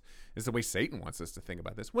things. It's the way Satan wants us to think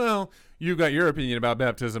about this. Well, you got your opinion about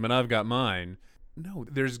baptism and I've got mine. No,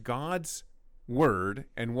 there's God's word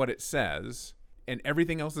and what it says, and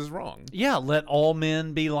everything else is wrong. Yeah, let all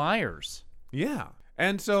men be liars. Yeah.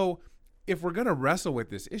 And so if we're going to wrestle with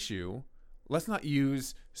this issue, let's not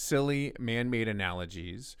use silly man-made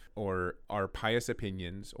analogies or our pious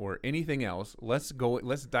opinions or anything else. Let's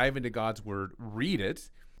dive into God's word, read it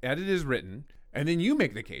as it is written, and then you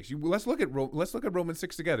make the case. Let's look at Romans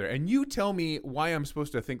 6 together, and you tell me why I'm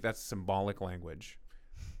supposed to think that's symbolic language.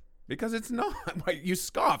 Because it's not. You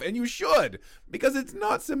scoff, and you should, because it's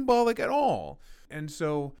not symbolic at all. And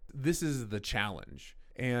so this is the challenge.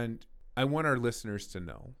 And I want our listeners to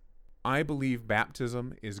know, I believe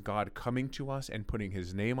baptism is God coming to us and putting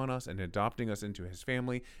his name on us and adopting us into his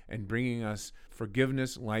family and bringing us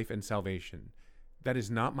forgiveness, life, and salvation. That is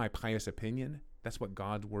not my pious opinion. That's what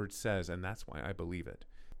God's word says, and that's why I believe it.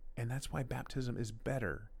 And that's why baptism is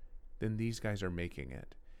better than these guys are making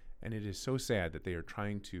it. And it is so sad that they are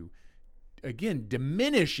trying to, again,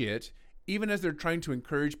 diminish it, even as they're trying to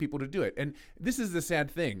encourage people to do it. And this is the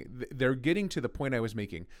sad thing. They're getting to the point I was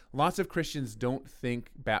making. Lots of Christians don't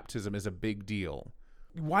think baptism is a big deal.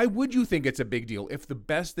 Why would you think it's a big deal if the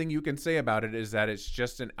best thing you can say about it is that it's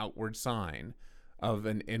just an outward sign of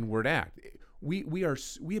an inward act? We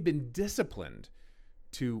have been disciplined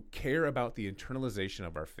to care about the internalization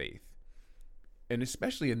of our faith. And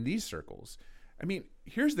especially in these circles. I mean,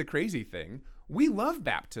 here's the crazy thing. We love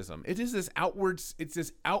baptism. It's this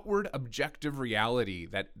outward objective reality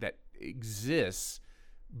that exists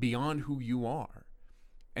beyond who you are.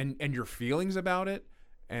 And your feelings about it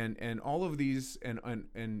and all of these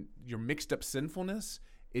and your mixed up sinfulness,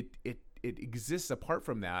 it exists apart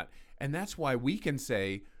from that. And that's why we can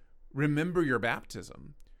say, remember your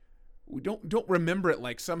baptism. We don't remember it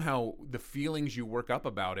like somehow the feelings you work up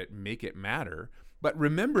about it make it matter, but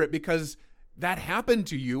remember it because that happened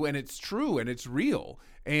to you and it's true and it's real.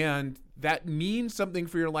 And that means something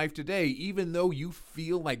for your life today, even though you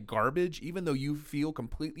feel like garbage, even though you feel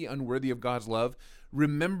completely unworthy of God's love.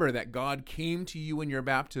 Remember that God came to you in your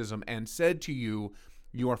baptism and said to you,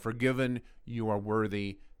 you are forgiven, you are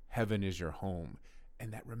worthy, heaven is your home.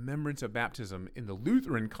 And that remembrance of baptism in the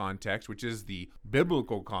Lutheran context, which is the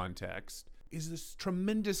biblical context, is this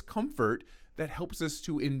tremendous comfort that helps us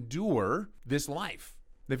to endure this life.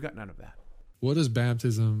 They've got none of that. What does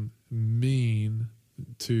baptism mean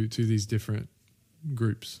to these different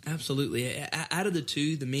groups? Absolutely. Out of the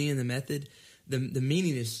two, the meaning and the method, the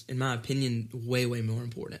meaning is, in my opinion, way more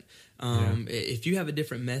important. If you have a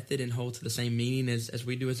different method and hold to the same meaning as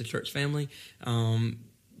we do as a church family,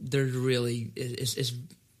 there's really it's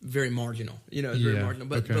very marginal. It's very marginal.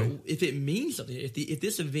 But if it means something, if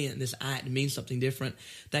this event, this act means something different,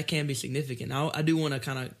 that can be significant. I do want to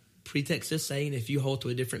kind of pretext this saying, if you hold to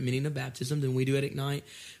a different meaning of baptism than we do at Ignite,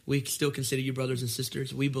 we still consider you brothers and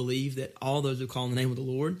sisters. We believe that all those who call on the name of the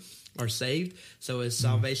Lord are saved. So it's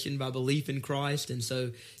salvation by belief in Christ. And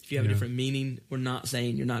so if you have a different meaning, we're not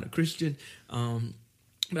saying you're not a Christian.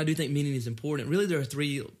 But I do think meaning is important. Really, there are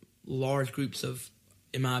three large groups of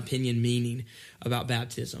in my opinion, meaning about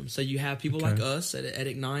baptism. So you have people like us at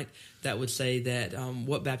Ignite that would say that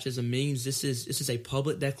what baptism means, this is a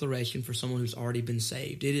public declaration for someone who's already been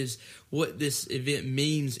saved. It is what this event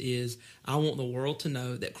means is I want the world to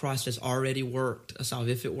know that Christ has already worked a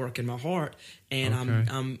salvific work in my heart, and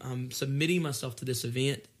I'm submitting myself to this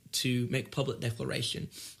event to make public declaration.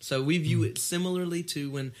 So we view it similarly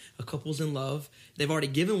to when a couple's in love, they've already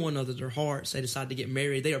given one another their hearts, they decide to get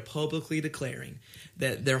married, they are publicly declaring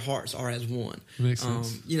that their hearts are as one. Makes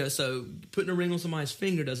sense. So putting a ring on somebody's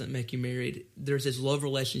finger doesn't make you married. There's this love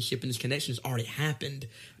relationship and this connection has already happened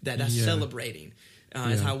that's celebrating.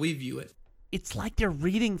 Is how we view it. It's like they're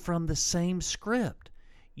reading from the same script.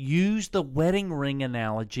 Use the wedding ring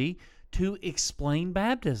analogy to explain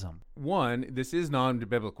baptism. One, this is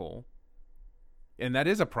non-biblical, and that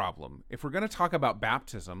is a problem. If we're going to talk about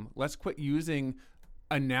baptism, let's quit using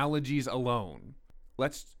analogies alone.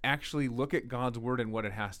 Let's actually look at God's word and what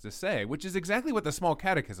it has to say, which is exactly what the Small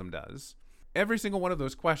Catechism does. Every single one of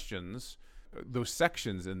those questions, those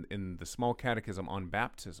sections in the Small Catechism on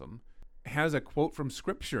baptism, has a quote from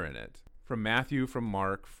Scripture in it, from Matthew, from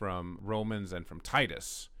Mark, from Romans, and from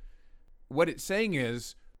Titus. What it's saying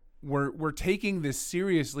is, we're taking this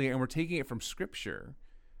seriously, and we're taking it from Scripture.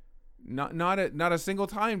 Not a single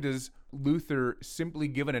time does Luther simply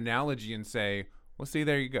give an analogy and say, well, see,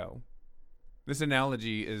 there you go. This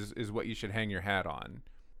analogy is what you should hang your hat on.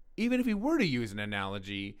 Even if he were to use an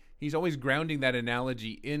analogy, he's always grounding that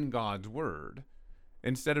analogy in God's word,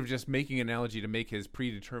 instead of just making an analogy to make his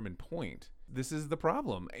predetermined point. This is the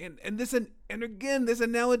problem. And again, this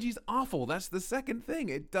analogy's awful. That's the second thing.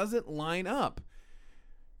 It doesn't line up.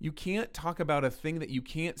 You can't talk about a thing that you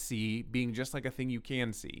can't see being just like a thing you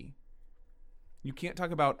can see. You can't talk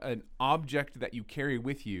about an object that you carry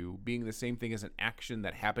with you being the same thing as an action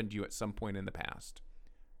that happened to you at some point in the past.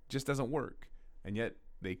 It just doesn't work. And yet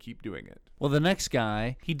they keep doing it. Well, the next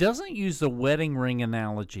guy, he doesn't use the wedding ring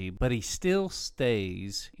analogy, but he still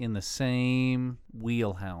stays in the same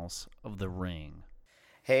wheelhouse of the ring.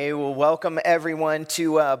 Hey, well, welcome everyone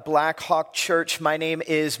to Black Hawk Church. My name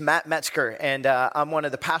is Matt Metzger, and I'm one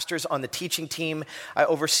of the pastors on the teaching team. I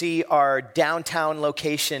oversee our downtown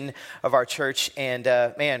location of our church, and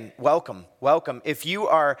man, welcome. If you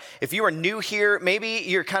are new here, maybe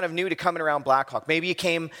you're kind of new to coming around Black Hawk. Maybe you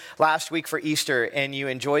came last week for Easter and you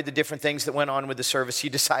enjoyed the different things that went on with the service. You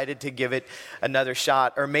decided to give it another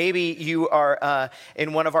shot. Or maybe you are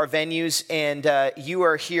in one of our venues and you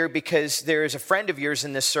are here because there is a friend of yours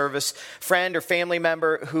in this service, friend or family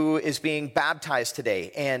member who is being baptized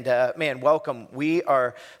today. And man, welcome. We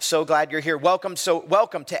are so glad you're here. Welcome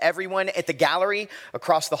to everyone at the gallery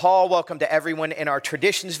across the hall. Welcome to everyone in our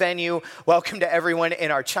traditions venue. Welcome to everyone in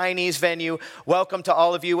our Chinese venue. Welcome to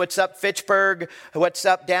all of you. What's up, Fitchburg? What's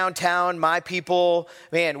up, downtown, my people?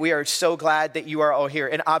 Man, we are so glad that you are all here.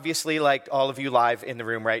 And obviously, like all of you live in the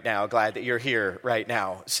room right now, glad that you're here right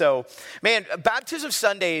now. So, man, baptism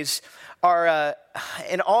Sundays are,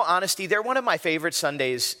 in all honesty, they're one of my favorite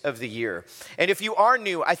Sundays of the year. And if you are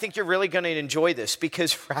new, I think you're really going to enjoy this,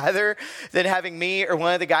 because rather than having me or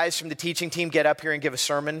one of the guys from the teaching team get up here and give a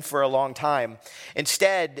sermon for a long time,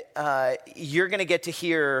 instead, you're going to get to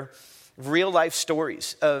hear real life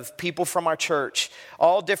stories of people from our church,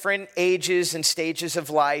 all different ages and stages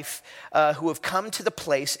of life, who have come to the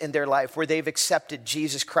place in their life where they've accepted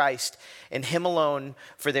Jesus Christ and Him alone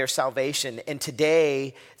for their salvation. And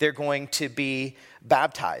today they're going to be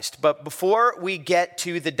baptized. But before we get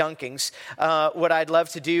to the dunkings, what I'd love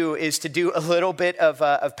to do is to do a little bit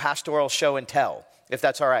of pastoral show and tell, if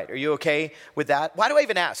that's all right. Are you okay with that? Why do I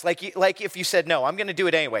even ask? Like if you said no, I'm going to do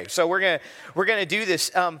it anyway. So we're gonna do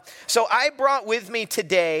this. So I brought with me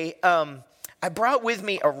today, a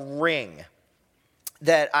ring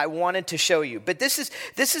that I wanted to show you. But this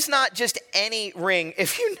is not just any ring.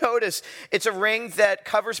 If you notice, it's a ring that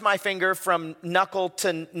covers my finger from knuckle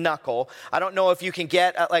to knuckle. I don't know if you can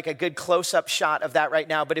get a good close-up shot of that right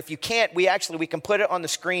now, but if you can't, we can put it on the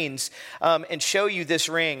screens and show you this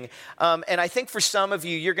ring. And I think for some of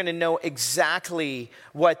you, you're going to know exactly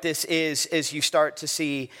what this is as you start to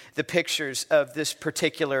see the pictures of this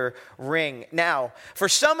particular ring. Now, for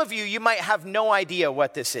some of you, you might have no idea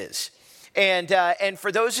what this is. And for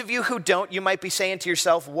those of you who don't, you might be saying to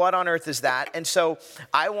yourself, what on earth is that? And so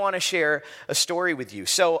I want to share a story with you.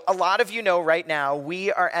 So a lot of you know right now, we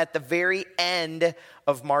are at the very end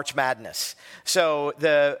of March Madness. So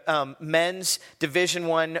the men's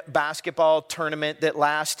Division I basketball tournament that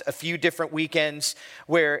lasts a few different weekends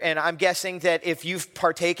and I'm guessing that if you've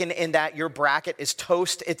partaken in that, your bracket is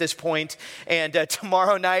toast at this point. And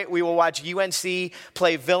tomorrow night we will watch UNC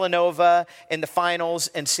play Villanova in the finals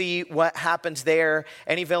and see what happens there.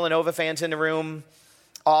 Any Villanova fans in the room?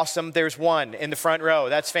 Awesome. There's one in the front row.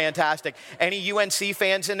 That's fantastic. Any UNC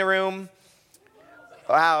fans in the room?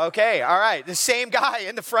 Wow, okay, all right. The same guy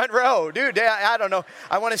in the front row. Dude, I don't know.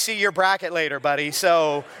 I want to see your bracket later, buddy.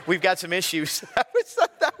 So we've got some issues.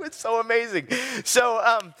 That was so amazing. So,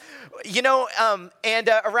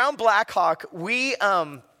 around Blackhawk, we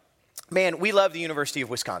love the University of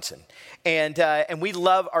Wisconsin. And we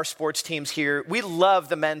love our sports teams here. We love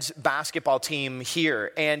the men's basketball team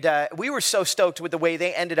here. And we were so stoked with the way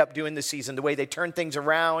they ended up doing the season, the way they turned things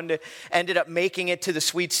around, ended up making it to the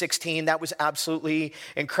Sweet 16. That was absolutely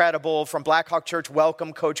incredible. From Blackhawk Church,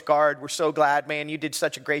 welcome, Coach Guard. We're so glad, man. You did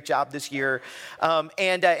such a great job this year.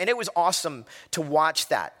 And it was awesome to watch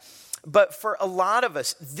that. But for a lot of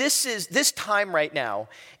us, this time right now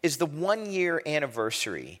is the 1-year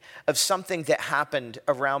anniversary of something that happened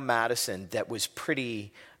around Madison that was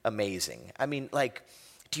pretty amazing. I mean,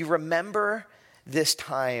 do you remember this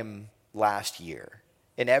time last year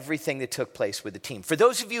and everything that took place with the team? For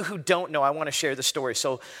those of you who don't know, I want to share the story.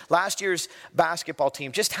 So last year's basketball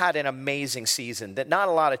team just had an amazing season that not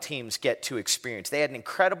a lot of teams get to experience. They had an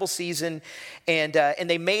incredible season, and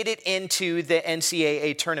they made it into the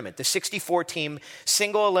NCAA tournament, the 64-team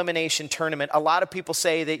single elimination tournament. A lot of people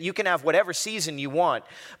say that you can have whatever season you want,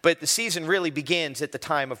 but the season really begins at the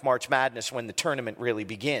time of March Madness when the tournament really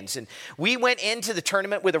begins. And we went into the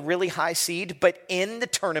tournament with a really high seed, but in the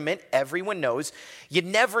tournament, everyone knows you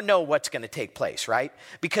never know what's going to take place, right?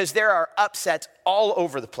 Because there are upsets all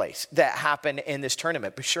over the place that happen in this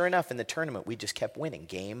tournament. But sure enough, in the tournament, we just kept winning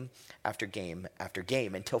game after game after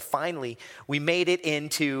game until finally we made it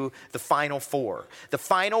into the Final Four. The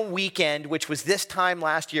final weekend, which was this time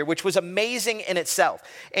last year, which was amazing in itself.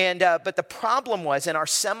 And but the problem was in our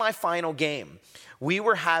semifinal game, we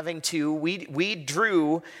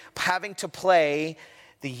drew having to play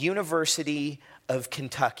the University of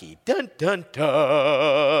Kentucky. Dun, dun,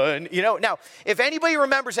 dun. Now, if anybody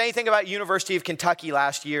remembers anything about University of Kentucky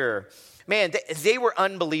last year, man, they were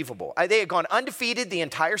unbelievable. They had gone undefeated the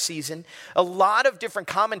entire season. A lot of different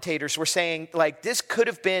commentators were saying, this could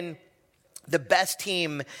have been the best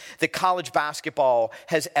team that college basketball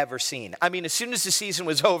has ever seen. I mean, as soon as the season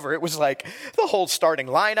was over, it was like the whole starting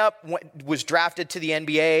lineup was drafted to the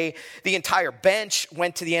NBA. The entire bench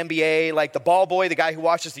went to the NBA, like the ball boy, the guy who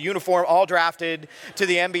washes the uniform, all drafted to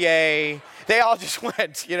the NBA. They all just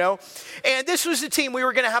went, And this was the team we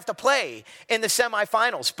were going to have to play in the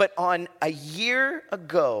semifinals. But on a year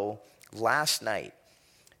ago, last night,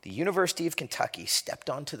 the University of Kentucky stepped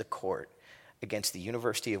onto the court against the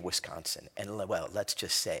University of Wisconsin. And well, let's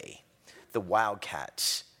just say the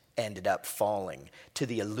Wildcats ended up falling to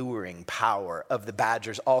the alluring power of the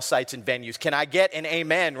Badgers, all sites and venues. Can I get an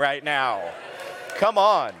amen right now? Come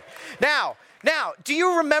on. Now, do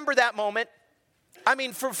you remember that moment? I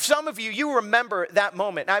mean, for some of you, you remember that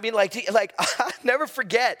moment. I mean, I'll never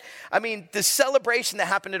forget. I mean, the celebration that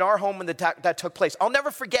happened in our home when that took place. I'll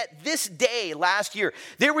never forget this day last year.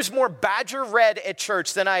 There was more Badger red at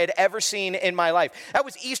church than I had ever seen in my life. That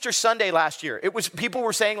was Easter Sunday last year. People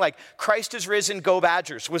were saying Christ is risen, go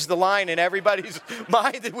Badgers was the line in everybody's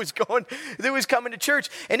mind that was coming to church.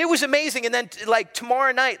 And it was amazing. And then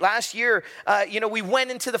tomorrow night last year, we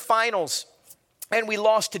went into the finals. And we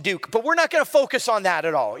lost to Duke. But we're not going to focus on that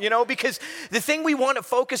at all, because the thing we want to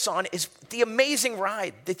focus on is the amazing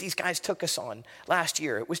ride that these guys took us on last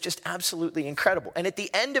year. It was just absolutely incredible. And at the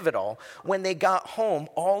end of it all, when they got home,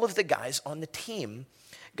 all of the guys on the team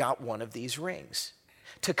got one of these rings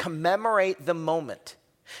to commemorate the moment,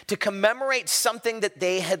 to commemorate something that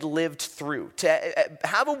they had lived through, to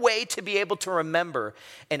have a way to be able to remember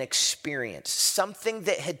and experience something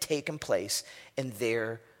that had taken place in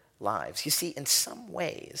their lives. You see, in some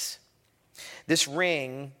ways, this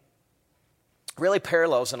ring really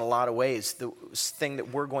parallels in a lot of ways the thing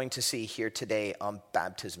that we're going to see here today on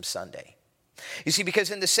Baptism Sunday. You see,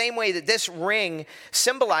 because in the same way that this ring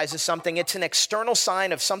symbolizes something, it's an external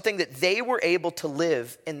sign of something that they were able to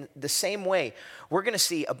live. In the same way, we're going to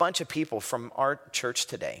see a bunch of people from our church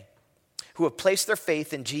today who have placed their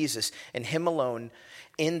faith in Jesus and Him alone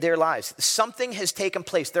in their lives. Something has taken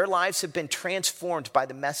place. Their lives have been transformed by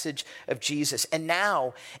the message of Jesus. And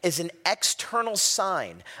now, as an external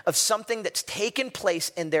sign of something that's taken place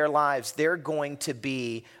in their lives, they're going to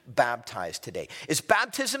be baptized today. Is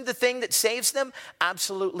baptism the thing that saves them?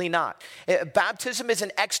 Absolutely not. Baptism is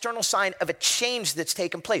an external sign of a change that's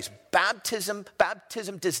taken place. Baptism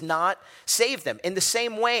does not save them. In the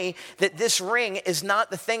same way that this ring is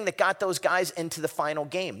not the thing that got those guys into the final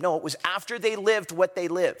game. No, it was after they lived what they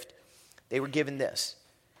lived. They were given this.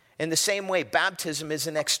 In the same way, baptism is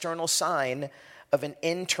an external sign of an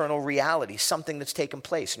internal reality, something that's taken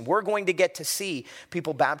place. And we're going to get to see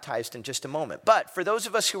people baptized in just a moment. But for those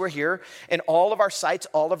of us who are here in all of our sites,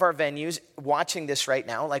 all of our venues, watching this right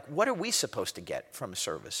now, like, what are we supposed to get from a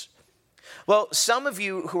service? Well, some of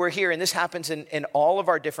you who are here, and this happens in all of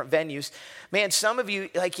our different venues, man, some of you,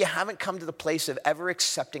 like, you haven't come to the place of ever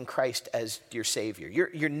accepting Christ as your Savior.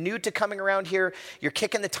 You're new to coming around here. You're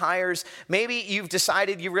kicking the tires. Maybe you've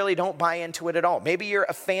decided you really don't buy into it at all. Maybe you're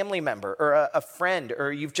a family member or a friend,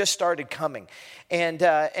 or you've just started coming, and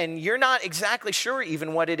you're not exactly sure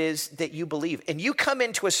even what it is that you believe. And you come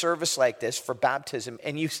into a service like this for baptism,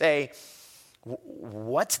 and you say,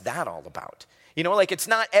 what's that all about? You know, like, it's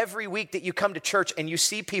not every week that you come to church and you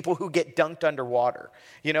see people who get dunked underwater,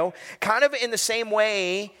 you know? Kind of in the same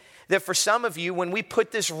way that for some of you, when we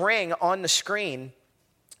put this ring on the screen,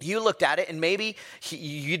 you looked at it and maybe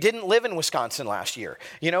you didn't live in Wisconsin last year.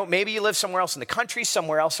 You know, maybe you live somewhere else in the country,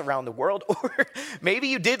 somewhere else around the world, or maybe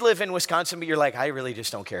you did live in Wisconsin, but you're like, I really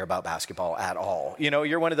just don't care about basketball at all. You know,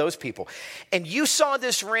 you're one of those people. And you saw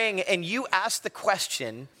this ring and you asked the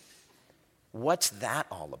question, what's that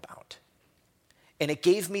all about? And it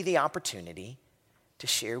gave me the opportunity to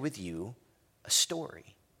share with you a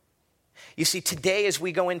story. You see, today as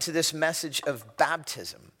we go into this message of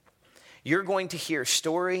baptism, you're going to hear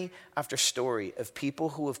story after story of people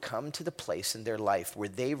who have come to the place in their life where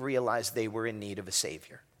they realized they were in need of a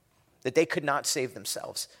Savior, that they could not save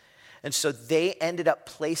themselves. And so they ended up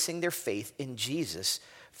placing their faith in Jesus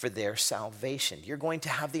for their salvation. You're going to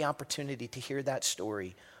have the opportunity to hear that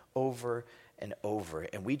story over and over,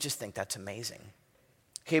 and we just think that's amazing.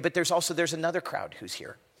 Okay, but there's another crowd who's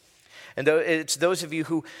here. And it's those of you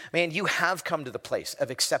who, man, you have come to the place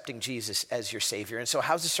of accepting Jesus as your Savior. And so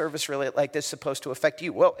how's a service really like this supposed to affect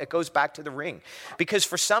you? Well, it goes back to the ring. Because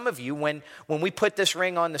for some of you, when we put this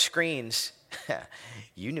ring on the screens,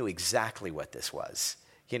 you knew exactly what this was.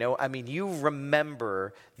 You know, I mean, you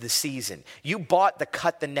remember the season. You bought the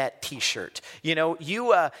Cut the Net t-shirt. You know,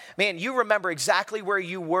 you remember exactly where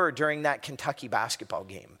you were during that Kentucky basketball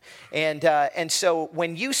game. And so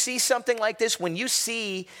when you see something like this, when you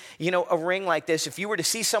see, you know, a ring like this, if you were to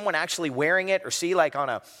see someone actually wearing it or see like on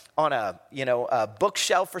a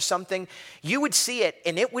bookshelf or something, you would see it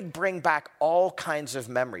and it would bring back all kinds of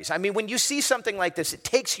memories. I mean, when you see something like this, it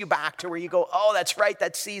takes you back to where you go, oh, that's right,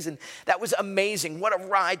 that season. That was amazing. What a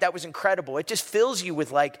ride. That was incredible. It just fills you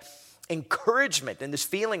with like encouragement and this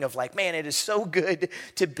feeling of like, man, it is so good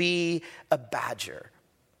to be a Badger.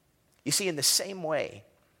 You see, in the same way,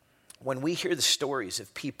 when we hear the stories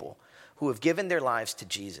of people who have given their lives to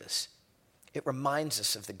Jesus, it reminds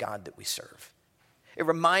us of the God that we serve. It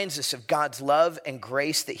reminds us of God's love and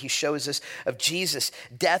grace that he shows us, of Jesus'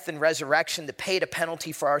 death and resurrection that paid a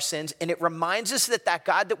penalty for our sins. And it reminds us that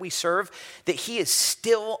God that we serve, that he is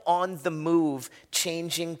still on the move,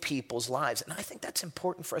 changing people's lives. And I think that's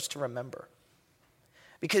important for us to remember.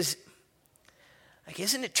 Because, like,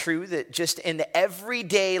 isn't it true that just in the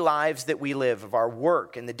everyday lives that we live, of our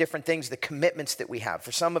work and the different things, the commitments that we have,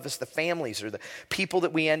 for some of us, the families or the people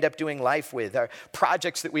that we end up doing life with, our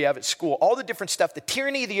projects that we have at school, all the different stuff, the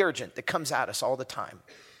tyranny of the urgent that comes at us all the time,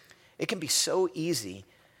 it can be so easy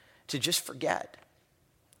to just forget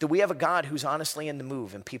that we have a God who's honestly in the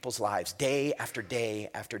move in people's lives day after day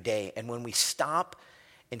after day. And when we stop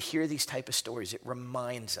and hear these type of stories, it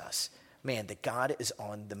reminds us, man, that God is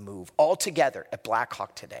on the move. All together at Black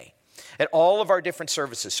Hawk today, at all of our different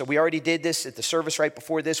services. So we already did this at the service right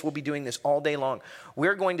before this. We'll be doing this all day long.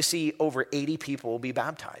 We're going to see over 80 people will be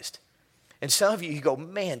baptized. And some of you go,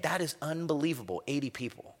 man, that is unbelievable, 80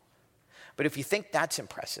 people. But if you think that's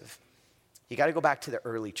impressive, you got to go back to the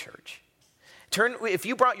early church. If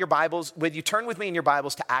you brought your Bibles with you, turn with me in your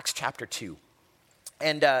Bibles to Acts chapter 2.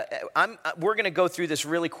 And we're going to go through this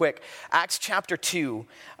really quick. Acts chapter 2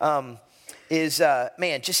 is,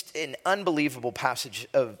 just an unbelievable passage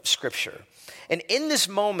of Scripture. And in this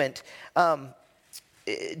moment,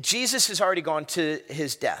 Jesus has already gone to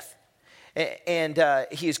his death. And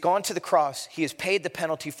he has gone to the cross. He has paid the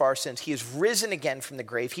penalty for our sins. He has risen again from the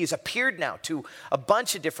grave. He has appeared now to a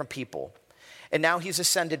bunch of different people. And now he's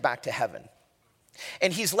ascended back to heaven.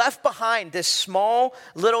 And he's left behind this small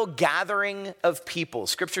little gathering of people.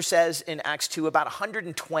 Scripture says in Acts 2, about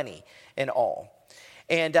 120 in all.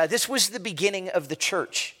 And this was the beginning of the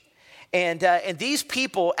church. And these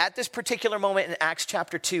people at this particular moment in Acts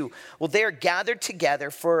chapter 2, well, they are gathered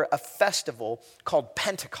together for a festival called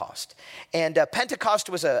Pentecost. And Pentecost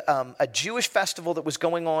was a Jewish festival that was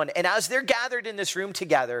going on. And as they're gathered in this room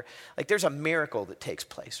together, like there's a miracle that takes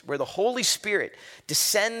place where the Holy Spirit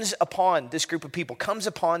descends upon this group of people, comes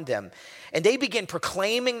upon them, and they begin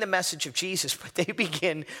proclaiming the message of Jesus, but they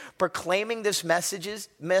begin proclaiming this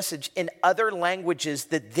message in other languages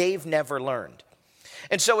that they've never learned.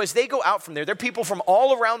 And so as they go out from there, there are people from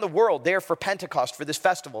all around the world there for Pentecost, for this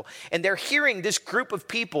festival. And they're hearing this group of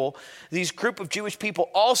people, these group of Jewish people,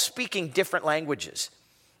 all speaking different languages.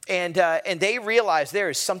 And they realize there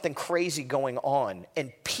is something crazy going on.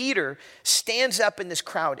 And Peter stands up in this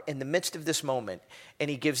crowd in the midst of this moment, and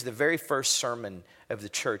he gives the very first sermon of the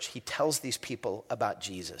church. He tells these people about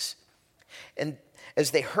Jesus. And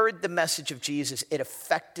as they heard the message of Jesus, it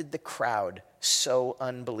affected the crowd so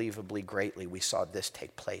unbelievably greatly. We saw this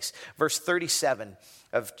take place. Verse 37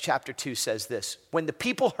 of chapter 2 says this: when the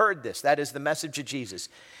people heard this, that is the message of Jesus,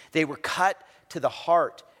 they were cut to the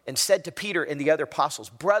heart and said to Peter and the other apostles,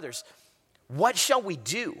 "Brothers, what shall we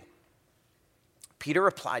do?" Peter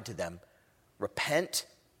replied to them, "Repent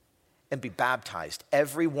and be baptized,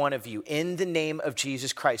 every one of you, in the name of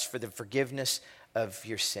Jesus Christ for the forgiveness of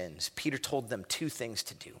your sins." Peter told them two things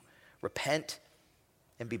to do: repent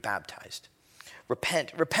and be baptized.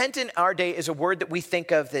 Repent. Repent in our day is a word that we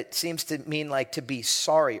think of that seems to mean like to be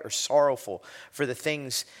sorry or sorrowful for the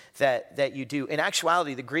things that you do. In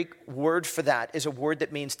actuality, the Greek word for that is a word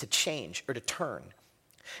that means to change or to turn.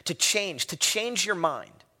 To change your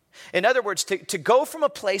mind. In other words, to go from a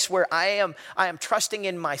place where I am trusting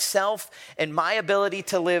in myself and my ability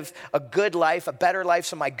to live a good life, a better life,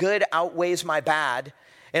 so my good outweighs my bad,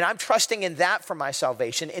 and I'm trusting in that for my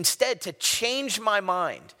salvation, instead to change my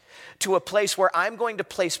mind to a place where I'm going to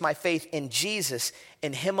place my faith in Jesus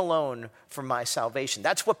and him alone for my salvation.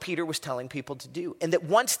 That's what Peter was telling people to do. And that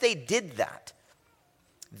once they did that,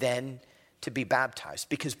 then to be baptized,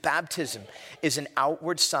 because baptism is an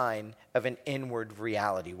outward sign of an inward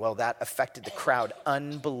reality. Well, that affected the crowd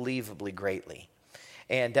unbelievably greatly.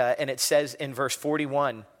 And it says in verse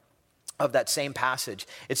 41 of that same passage,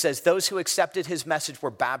 it says, those who accepted his message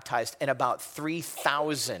were baptized, and about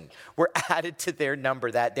 3,000 were added to their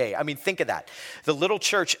number that day. I mean, think of that. The little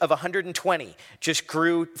church of 120 just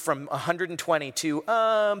grew from 120 to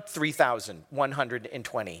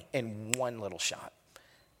 3,120 in one little shot.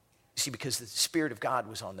 See, because the Spirit of God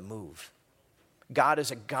was on the move. God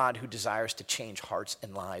is a God who desires to change hearts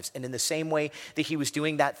and lives. And in the same way that he was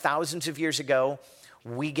doing that thousands of years ago,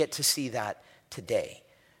 we get to see that today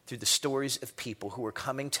through the stories of people who are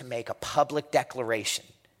coming to make a public declaration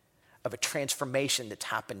of a transformation that's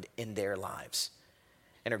happened in their lives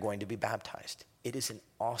and are going to be baptized. It is an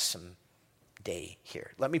awesome day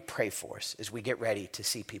here. Let me pray for us as we get ready to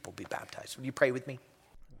see people be baptized. Will you pray with me?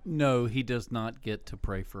 No, he does not get to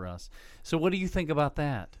pray for us. So what do you think about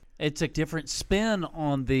that? It's a different spin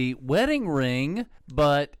on the wedding ring,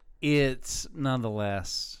 but it's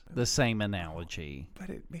nonetheless the same analogy. But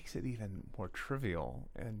it makes it even more trivial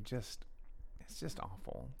and it's just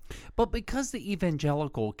awful. But because the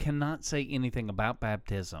evangelical cannot say anything about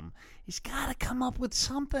baptism, he's got to come up with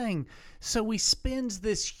something. So he spins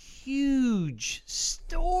this huge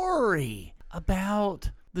story about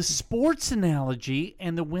the sports analogy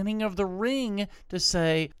and the winning of the ring to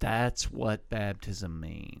say that's what baptism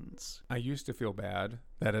means. I used to feel bad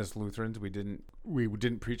that as Lutherans we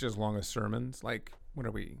didn't preach as long as sermons. Like, what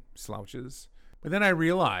are we, slouches? But then I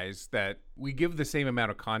realized that we give the same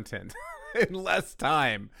amount of content in less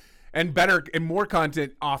time, and better and more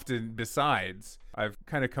content often besides. I've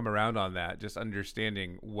kind of come around on that, just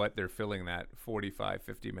understanding what they're filling that 45,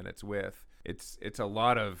 50 minutes with. It's a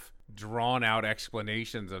lot of drawn-out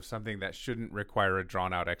explanations of something that shouldn't require a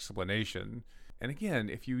drawn-out explanation. And again,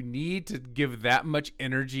 if you need to give that much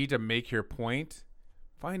energy to make your point,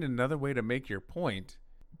 find another way to make your point.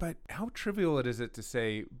 But how trivial is it to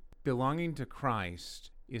say belonging to Christ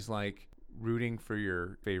is like rooting for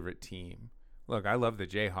your favorite team? Look, I love the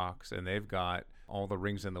Jayhawks, and they've got all the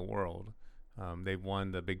rings in the world. They've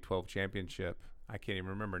won the Big 12 championship. I can't even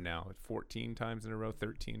remember now, 14 times in a row,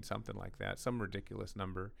 13, something like that, some ridiculous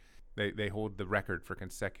number. They hold the record for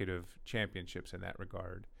consecutive championships in that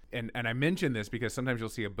regard. And I mention this because sometimes you'll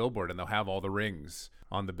see a billboard and they'll have all the rings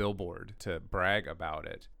on the billboard to brag about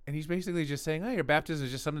it. And he's basically just saying, your baptism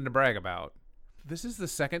is just something to brag about. This is the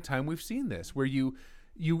second time we've seen this, where you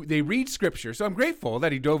they read Scripture. So I'm grateful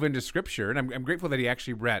that he dove into Scripture, and I'm grateful that he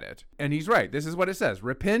actually read it. And he's right. This is what it says.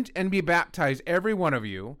 Repent and be baptized, every one of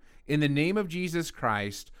you, in the name of Jesus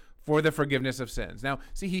Christ for the forgiveness of sins. Now,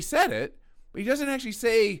 see, he said it, but he doesn't actually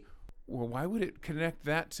say, well, why would it connect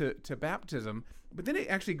that to baptism? But then it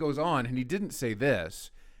actually goes on, and he didn't say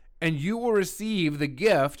this. And you will receive the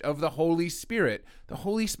gift of the Holy Spirit. The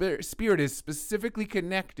Holy Spirit is specifically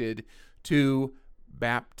connected to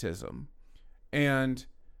baptism. And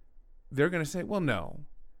they're going to say, well, no.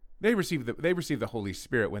 They received the Holy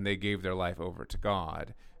Spirit when they gave their life over to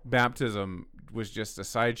God. Baptism was just a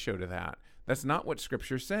sideshow to that. That's not what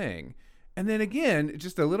Scripture's saying. And then again,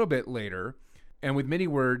 just a little bit later, and with many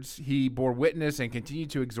words, he bore witness and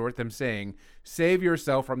continued to exhort them, saying, save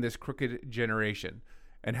yourself from this crooked generation.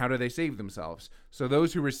 And how do they save themselves? So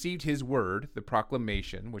those who received his word, the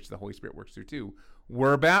proclamation, which the Holy Spirit works through too,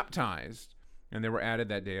 were baptized. And there were added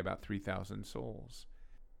that day about 3,000 souls.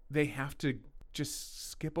 They have to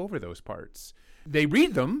just skip over those parts. They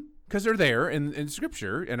read them because they're there in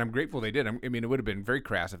Scripture, and I'm grateful they did. I mean, it would have been very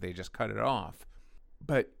crass if they just cut it off.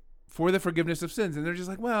 But for the forgiveness of sins, and they're just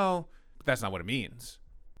like, well, that's not what it means.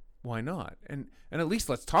 Why not? And at least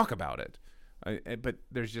let's talk about it. But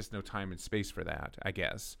there's just no time and space for that, I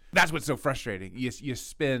guess. That's what's so frustrating. You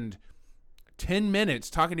spend 10 minutes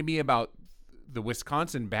talking to me about the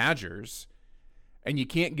Wisconsin Badgers, and you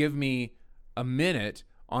can't give me a minute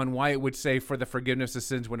on why it would say for the forgiveness of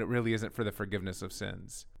sins when it really isn't for the forgiveness of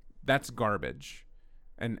sins. That's garbage,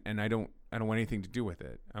 and I don't want anything to do with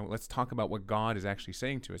it. Let's talk about what God is actually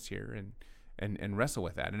saying to us here, and wrestle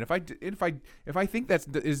with that. And if I think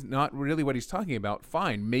that is not really what he's talking about,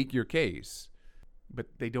 fine, make your case. But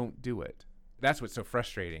they don't do it. That's what's so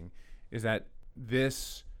frustrating, is that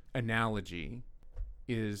this analogy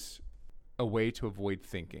is a way to avoid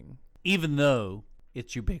thinking. Even though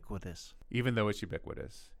it's ubiquitous. Even though it's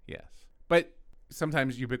ubiquitous, yes. But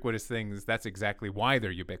sometimes ubiquitous things, that's exactly why they're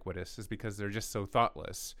ubiquitous, is because they're just so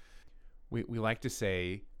thoughtless. We like to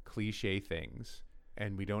say cliche things,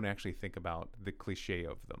 and we don't actually think about the cliche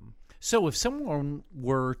of them. So if someone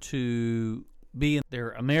were to be in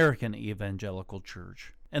their American evangelical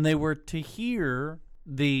church and they were to hear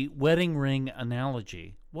the wedding ring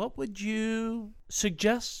analogy, what would you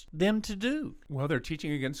suggest them to do? Well, they're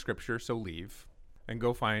teaching against Scripture, so leave and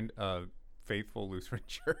go find a faithful Lutheran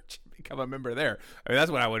church and become a member there. I mean,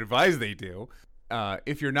 that's what I would advise they do.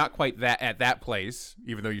 If you're not quite at that place,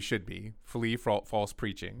 even though you should be, flee false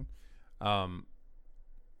preaching.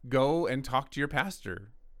 Go and talk to your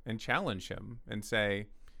pastor and challenge him and say,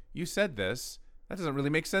 you said this. That doesn't really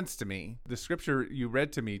make sense to me. The Scripture you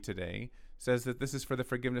read to me today says that this is for the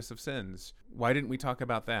forgiveness of sins. Why didn't we talk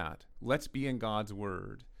about that? Let's be in God's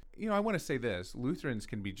Word. I want to say this. Lutherans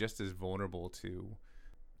can be just as vulnerable to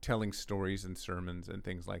telling stories and sermons and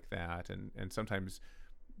things like that. And sometimes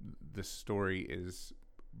the story is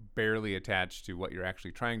barely attached to what you're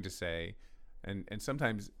actually trying to say. And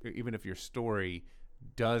sometimes, even if your story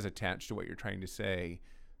does attach to what you're trying to say,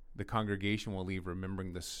 the congregation will leave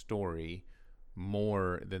remembering the story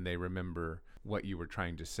more than they remember what you were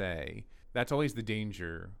trying to say. That's always the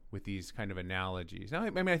danger with these kind of analogies. Now, I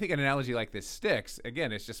mean, I think an analogy like this sticks.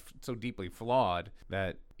 Again, it's just so deeply flawed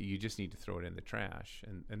that you just need to throw it in the trash.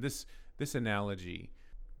 And this analogy,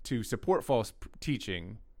 to support false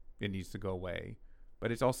teaching, it needs to go away.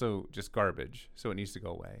 But it's also just garbage, so it needs to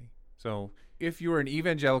go away. So if you're an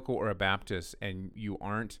evangelical or a Baptist and you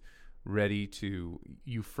aren't ready to,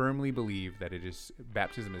 you firmly believe that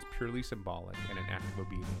baptism is purely symbolic and an act of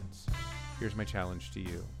obedience, here's my challenge to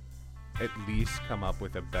you. At least come up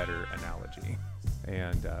with a better analogy,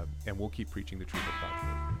 and we'll keep preaching the truth of God's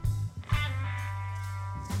word.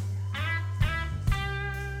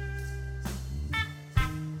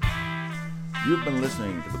 You've been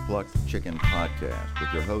listening to the Plucked Chicken Podcast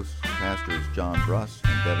with your hosts, Pastors John Bruss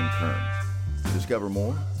and Devin Kerns. To discover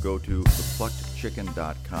more, go to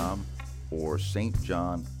thepluckedchicken.com or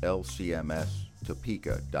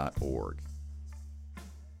stjohnlcmstopeka.org.